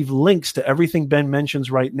going to leave links to everything Ben mentions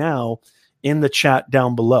right now in the chat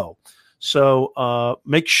down below. So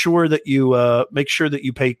make sure that you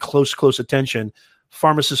pay close attention.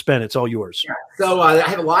 Pharmacist Ben, it's all yours. Yeah. So I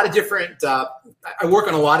have a lot of different. I work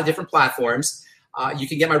on a lot of different platforms. You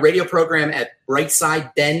can get my radio program at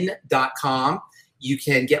brightsideben.com. You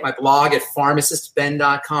can get my blog at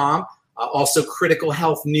pharmacistben.com. Also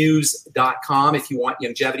criticalhealthnews.com if you want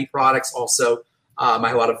longevity products. Also, I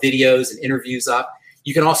have a lot of videos and interviews up.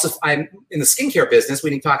 You can also, I'm in the skincare business.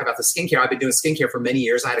 We didn't talk about the skincare. I've been doing skincare for many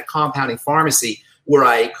years. I had a compounding pharmacy where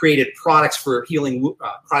I created products for healing,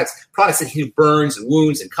 products that heal burns and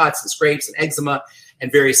wounds and cuts and scrapes and eczema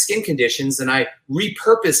and various skin conditions. And I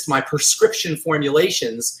repurposed my prescription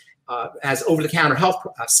formulations as over-the-counter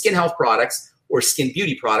skin health products or skin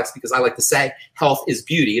beauty products, because I like to say health is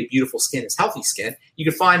beauty and beautiful skin is healthy skin. You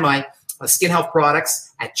can find my skin health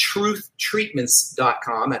products at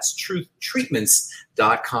truthtreatments.com. That's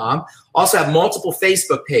truthtreatments.com. Also have multiple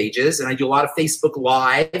Facebook pages, and I do a lot of Facebook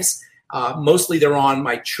Lives. Mostly they're on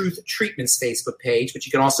my Truth Treatments Facebook page, but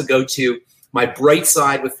you can also go to my Bright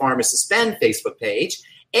Side with Pharmacist Ben Facebook page.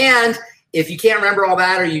 And if you can't remember all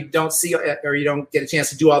that, or you don't see, or you don't get a chance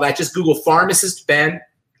to do all that, just Google Pharmacist Ben,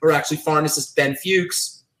 or actually Pharmacist Ben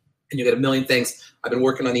Fuchs, and you get a million things. I've been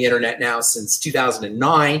working on the internet now since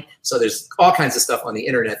 2009, so there's all kinds of stuff on the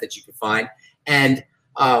internet that you can find. And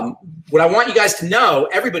what I want you guys to know,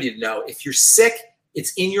 everybody to know, if you're sick,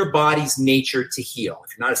 it's in your body's nature to heal.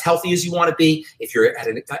 If you're not as healthy as you want to be, if you're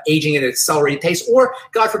aging at an accelerated pace, or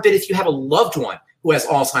God forbid, if you have a loved one who has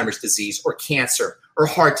Alzheimer's disease or cancer or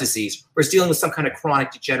heart disease or is dealing with some kind of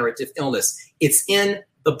chronic degenerative illness, it's in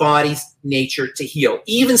the body's nature to heal.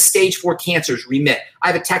 Even stage 4 cancers remit. I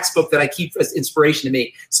have a textbook that I keep as inspiration to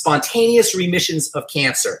me, Spontaneous Remissions of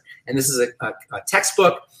Cancer. And this is a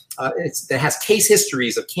textbook that has case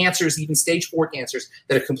histories of cancers, even stage 4 cancers,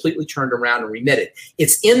 that have completely turned around and remitted.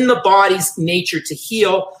 It's in the body's nature to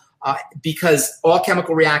heal because all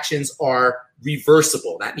chemical reactions are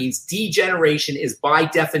reversible. That means degeneration is by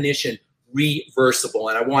definition reversible.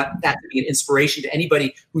 And I want that to be an inspiration to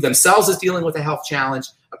anybody who themselves is dealing with a health challenge,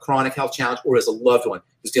 a chronic health challenge, or as a loved one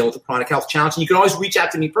who's dealing with a chronic health challenge. And you can always reach out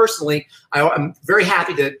to me personally. I'm very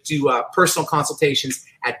happy to do personal consultations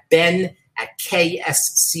at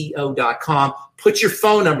ben@ksco.com. Put your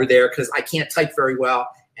phone number there because I can't type very well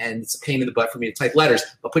and it's a pain in the butt for me to type letters,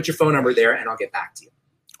 but put your phone number there and I'll get back to you.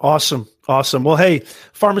 Awesome. Well, hey,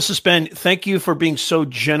 Pharmacist Ben, thank you for being so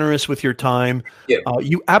generous with your time.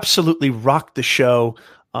 You absolutely rocked the show.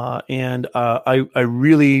 And I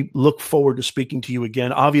really look forward to speaking to you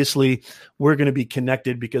again. Obviously, we're going to be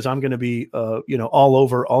connected because I'm going to be, all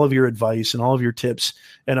over all of your advice and all of your tips.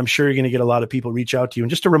 And I'm sure you're going to get a lot of people reach out to you. And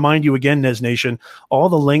just to remind you again, Nez Nation, all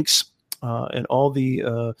the links and all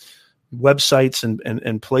the websites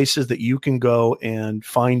and places that you can go and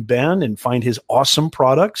find Ben and find his awesome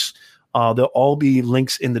products. There'll all be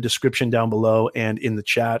links in the description down below and in the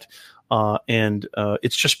chat. And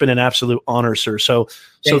it's just been an absolute honor, sir. So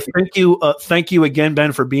thank you. Thank you again,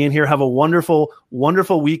 Ben, for being here. Have a wonderful,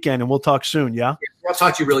 wonderful weekend, and we'll talk soon. Yeah. I'll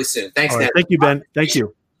talk to you really soon. Thanks, right. Thank you, Ben. Thank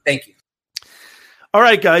you. Thank you. All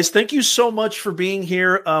right, guys. Thank you so much for being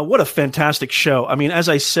here. What a fantastic show. I mean, as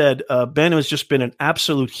I said, Ben has just been an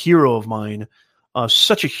absolute hero of mine.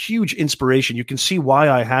 Such a huge inspiration. You can see why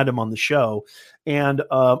I had him on the show. And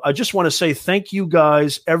I just want to say thank you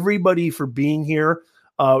guys, everybody, for being here.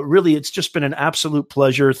 Really, it's just been an absolute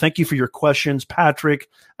pleasure. Thank you for your questions, Patrick,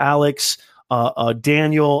 Alex,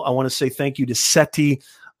 Daniel. I want to say thank you to Seti.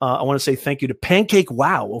 I want to say thank you to Pancake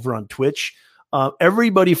Wow over on Twitch.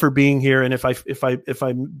 Everybody for being here. And if I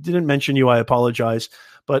didn't mention you, I apologize.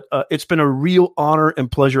 But it's been a real honor and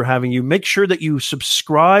pleasure having you. Make sure that you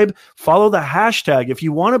subscribe, follow the hashtag. If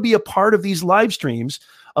you want to be a part of these live streams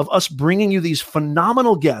of us bringing you these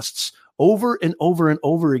phenomenal guests over and over and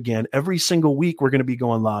over again, every single week, we're going to be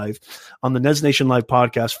going live on the Nez Nation Live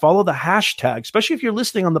podcast. Follow the hashtag, especially if you're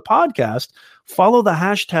listening on the podcast, follow the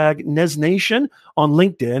hashtag Nez Nation on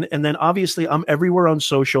LinkedIn. And then obviously I'm everywhere on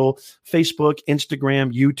social, Facebook,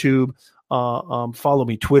 Instagram, YouTube. Follow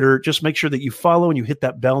me, Twitter. Just make sure that you follow and you hit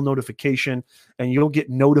that bell notification and you'll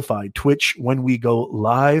get notified, Twitch, when we go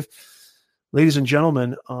live. Ladies and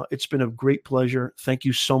gentlemen, it's been a great pleasure. Thank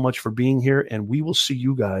you so much for being here, and we will see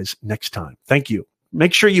you guys next time. Thank you.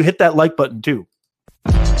 Make sure you hit that like button too.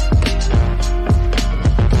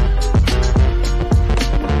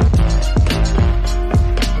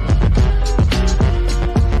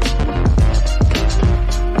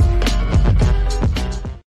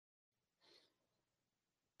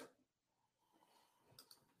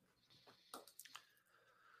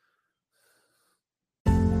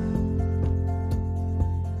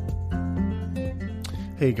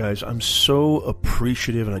 Hey guys, I'm so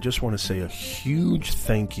appreciative, and I just want to say a huge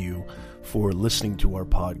thank you for listening to our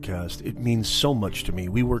podcast. It means so much to me.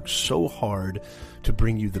 We work so hard to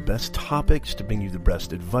bring you the best topics, to bring you the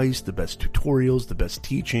best advice, the best tutorials, the best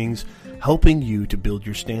teachings, helping you to build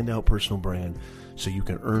your standout personal brand so you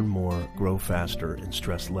can earn more, grow faster, and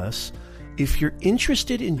stress less. If you're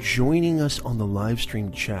interested in joining us on the live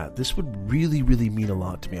stream chat, this would really, really mean a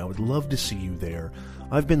lot to me. I would love to see you there.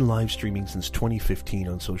 I've been live streaming since 2015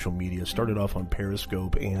 on social media. Started off on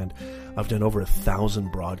Periscope, and I've done over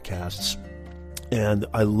 1,000 broadcasts. And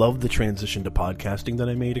I love the transition to podcasting that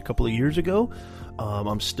I made a couple of years ago.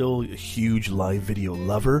 I'm still a huge live video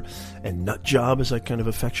lover and nut job, as I kind of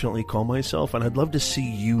affectionately call myself, and I'd love to see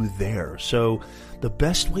you there. So the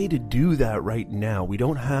best way to do that right now, we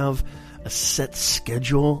don't have a set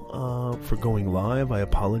schedule for going live. I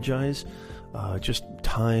apologize. Just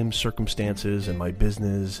time, circumstances, and my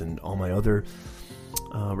business and all my other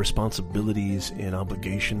responsibilities and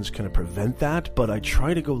obligations kind of prevent that, but I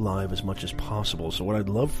try to go live as much as possible. So what I'd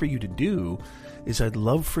love for you to do is I'd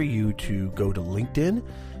love for you to go to LinkedIn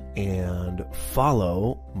and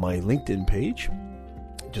follow my LinkedIn page.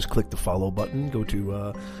 Just click the follow button, go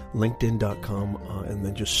to linkedin.com and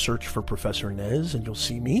then just search for Professor Nez and you'll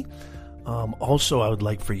see me. Also, I would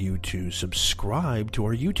like for you to subscribe to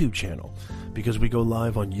our YouTube channel because we go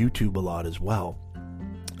live on YouTube a lot as well.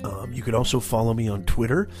 You could also follow me on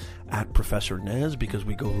Twitter at Professor Nez because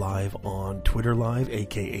we go live on Twitter Live,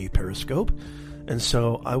 aka Periscope. And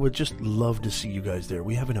so I would just love to see you guys there.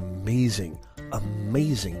 We have an amazing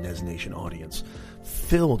Nez Nation audience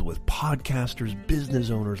filled with podcasters, business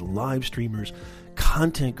owners, live streamers,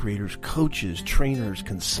 content creators, coaches, trainers,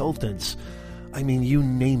 consultants. I mean, you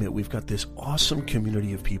name it. We've got this awesome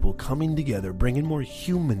community of people coming together, bringing more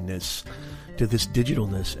humanness to this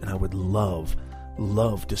digitalness, and I would love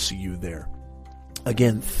to see you there.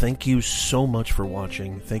 Again, thank you so much for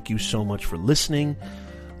watching. Thank you so much for listening.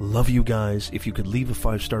 Love you guys. If you could leave a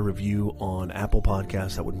 5-star review on Apple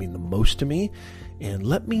Podcasts, that would mean the most to me. And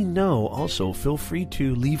let me know also, feel free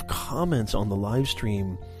to leave comments on the live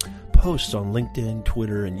stream posts on LinkedIn,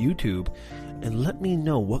 Twitter, and YouTube, and let me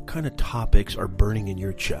know what kind of topics are burning in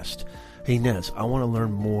your chest. Hey, Nez, I want to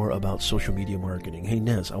learn more about social media marketing. Hey,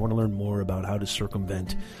 Nez, I want to learn more about how to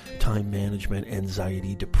circumvent time management,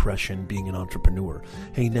 anxiety, depression, being an entrepreneur.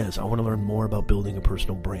 Hey, Nez, I want to learn more about building a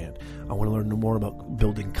personal brand. I want to learn more about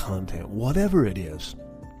building content. Whatever it is,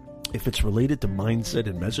 if it's related to mindset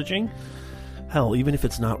and messaging, hell, even if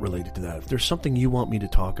it's not related to that, if there's something you want me to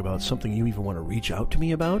talk about, something you even want to reach out to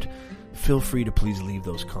me about, feel free to please leave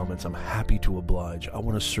those comments. I'm happy to oblige. I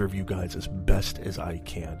want to serve you guys as best as I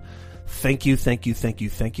can. Thank you.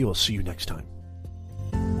 I'll see you next time.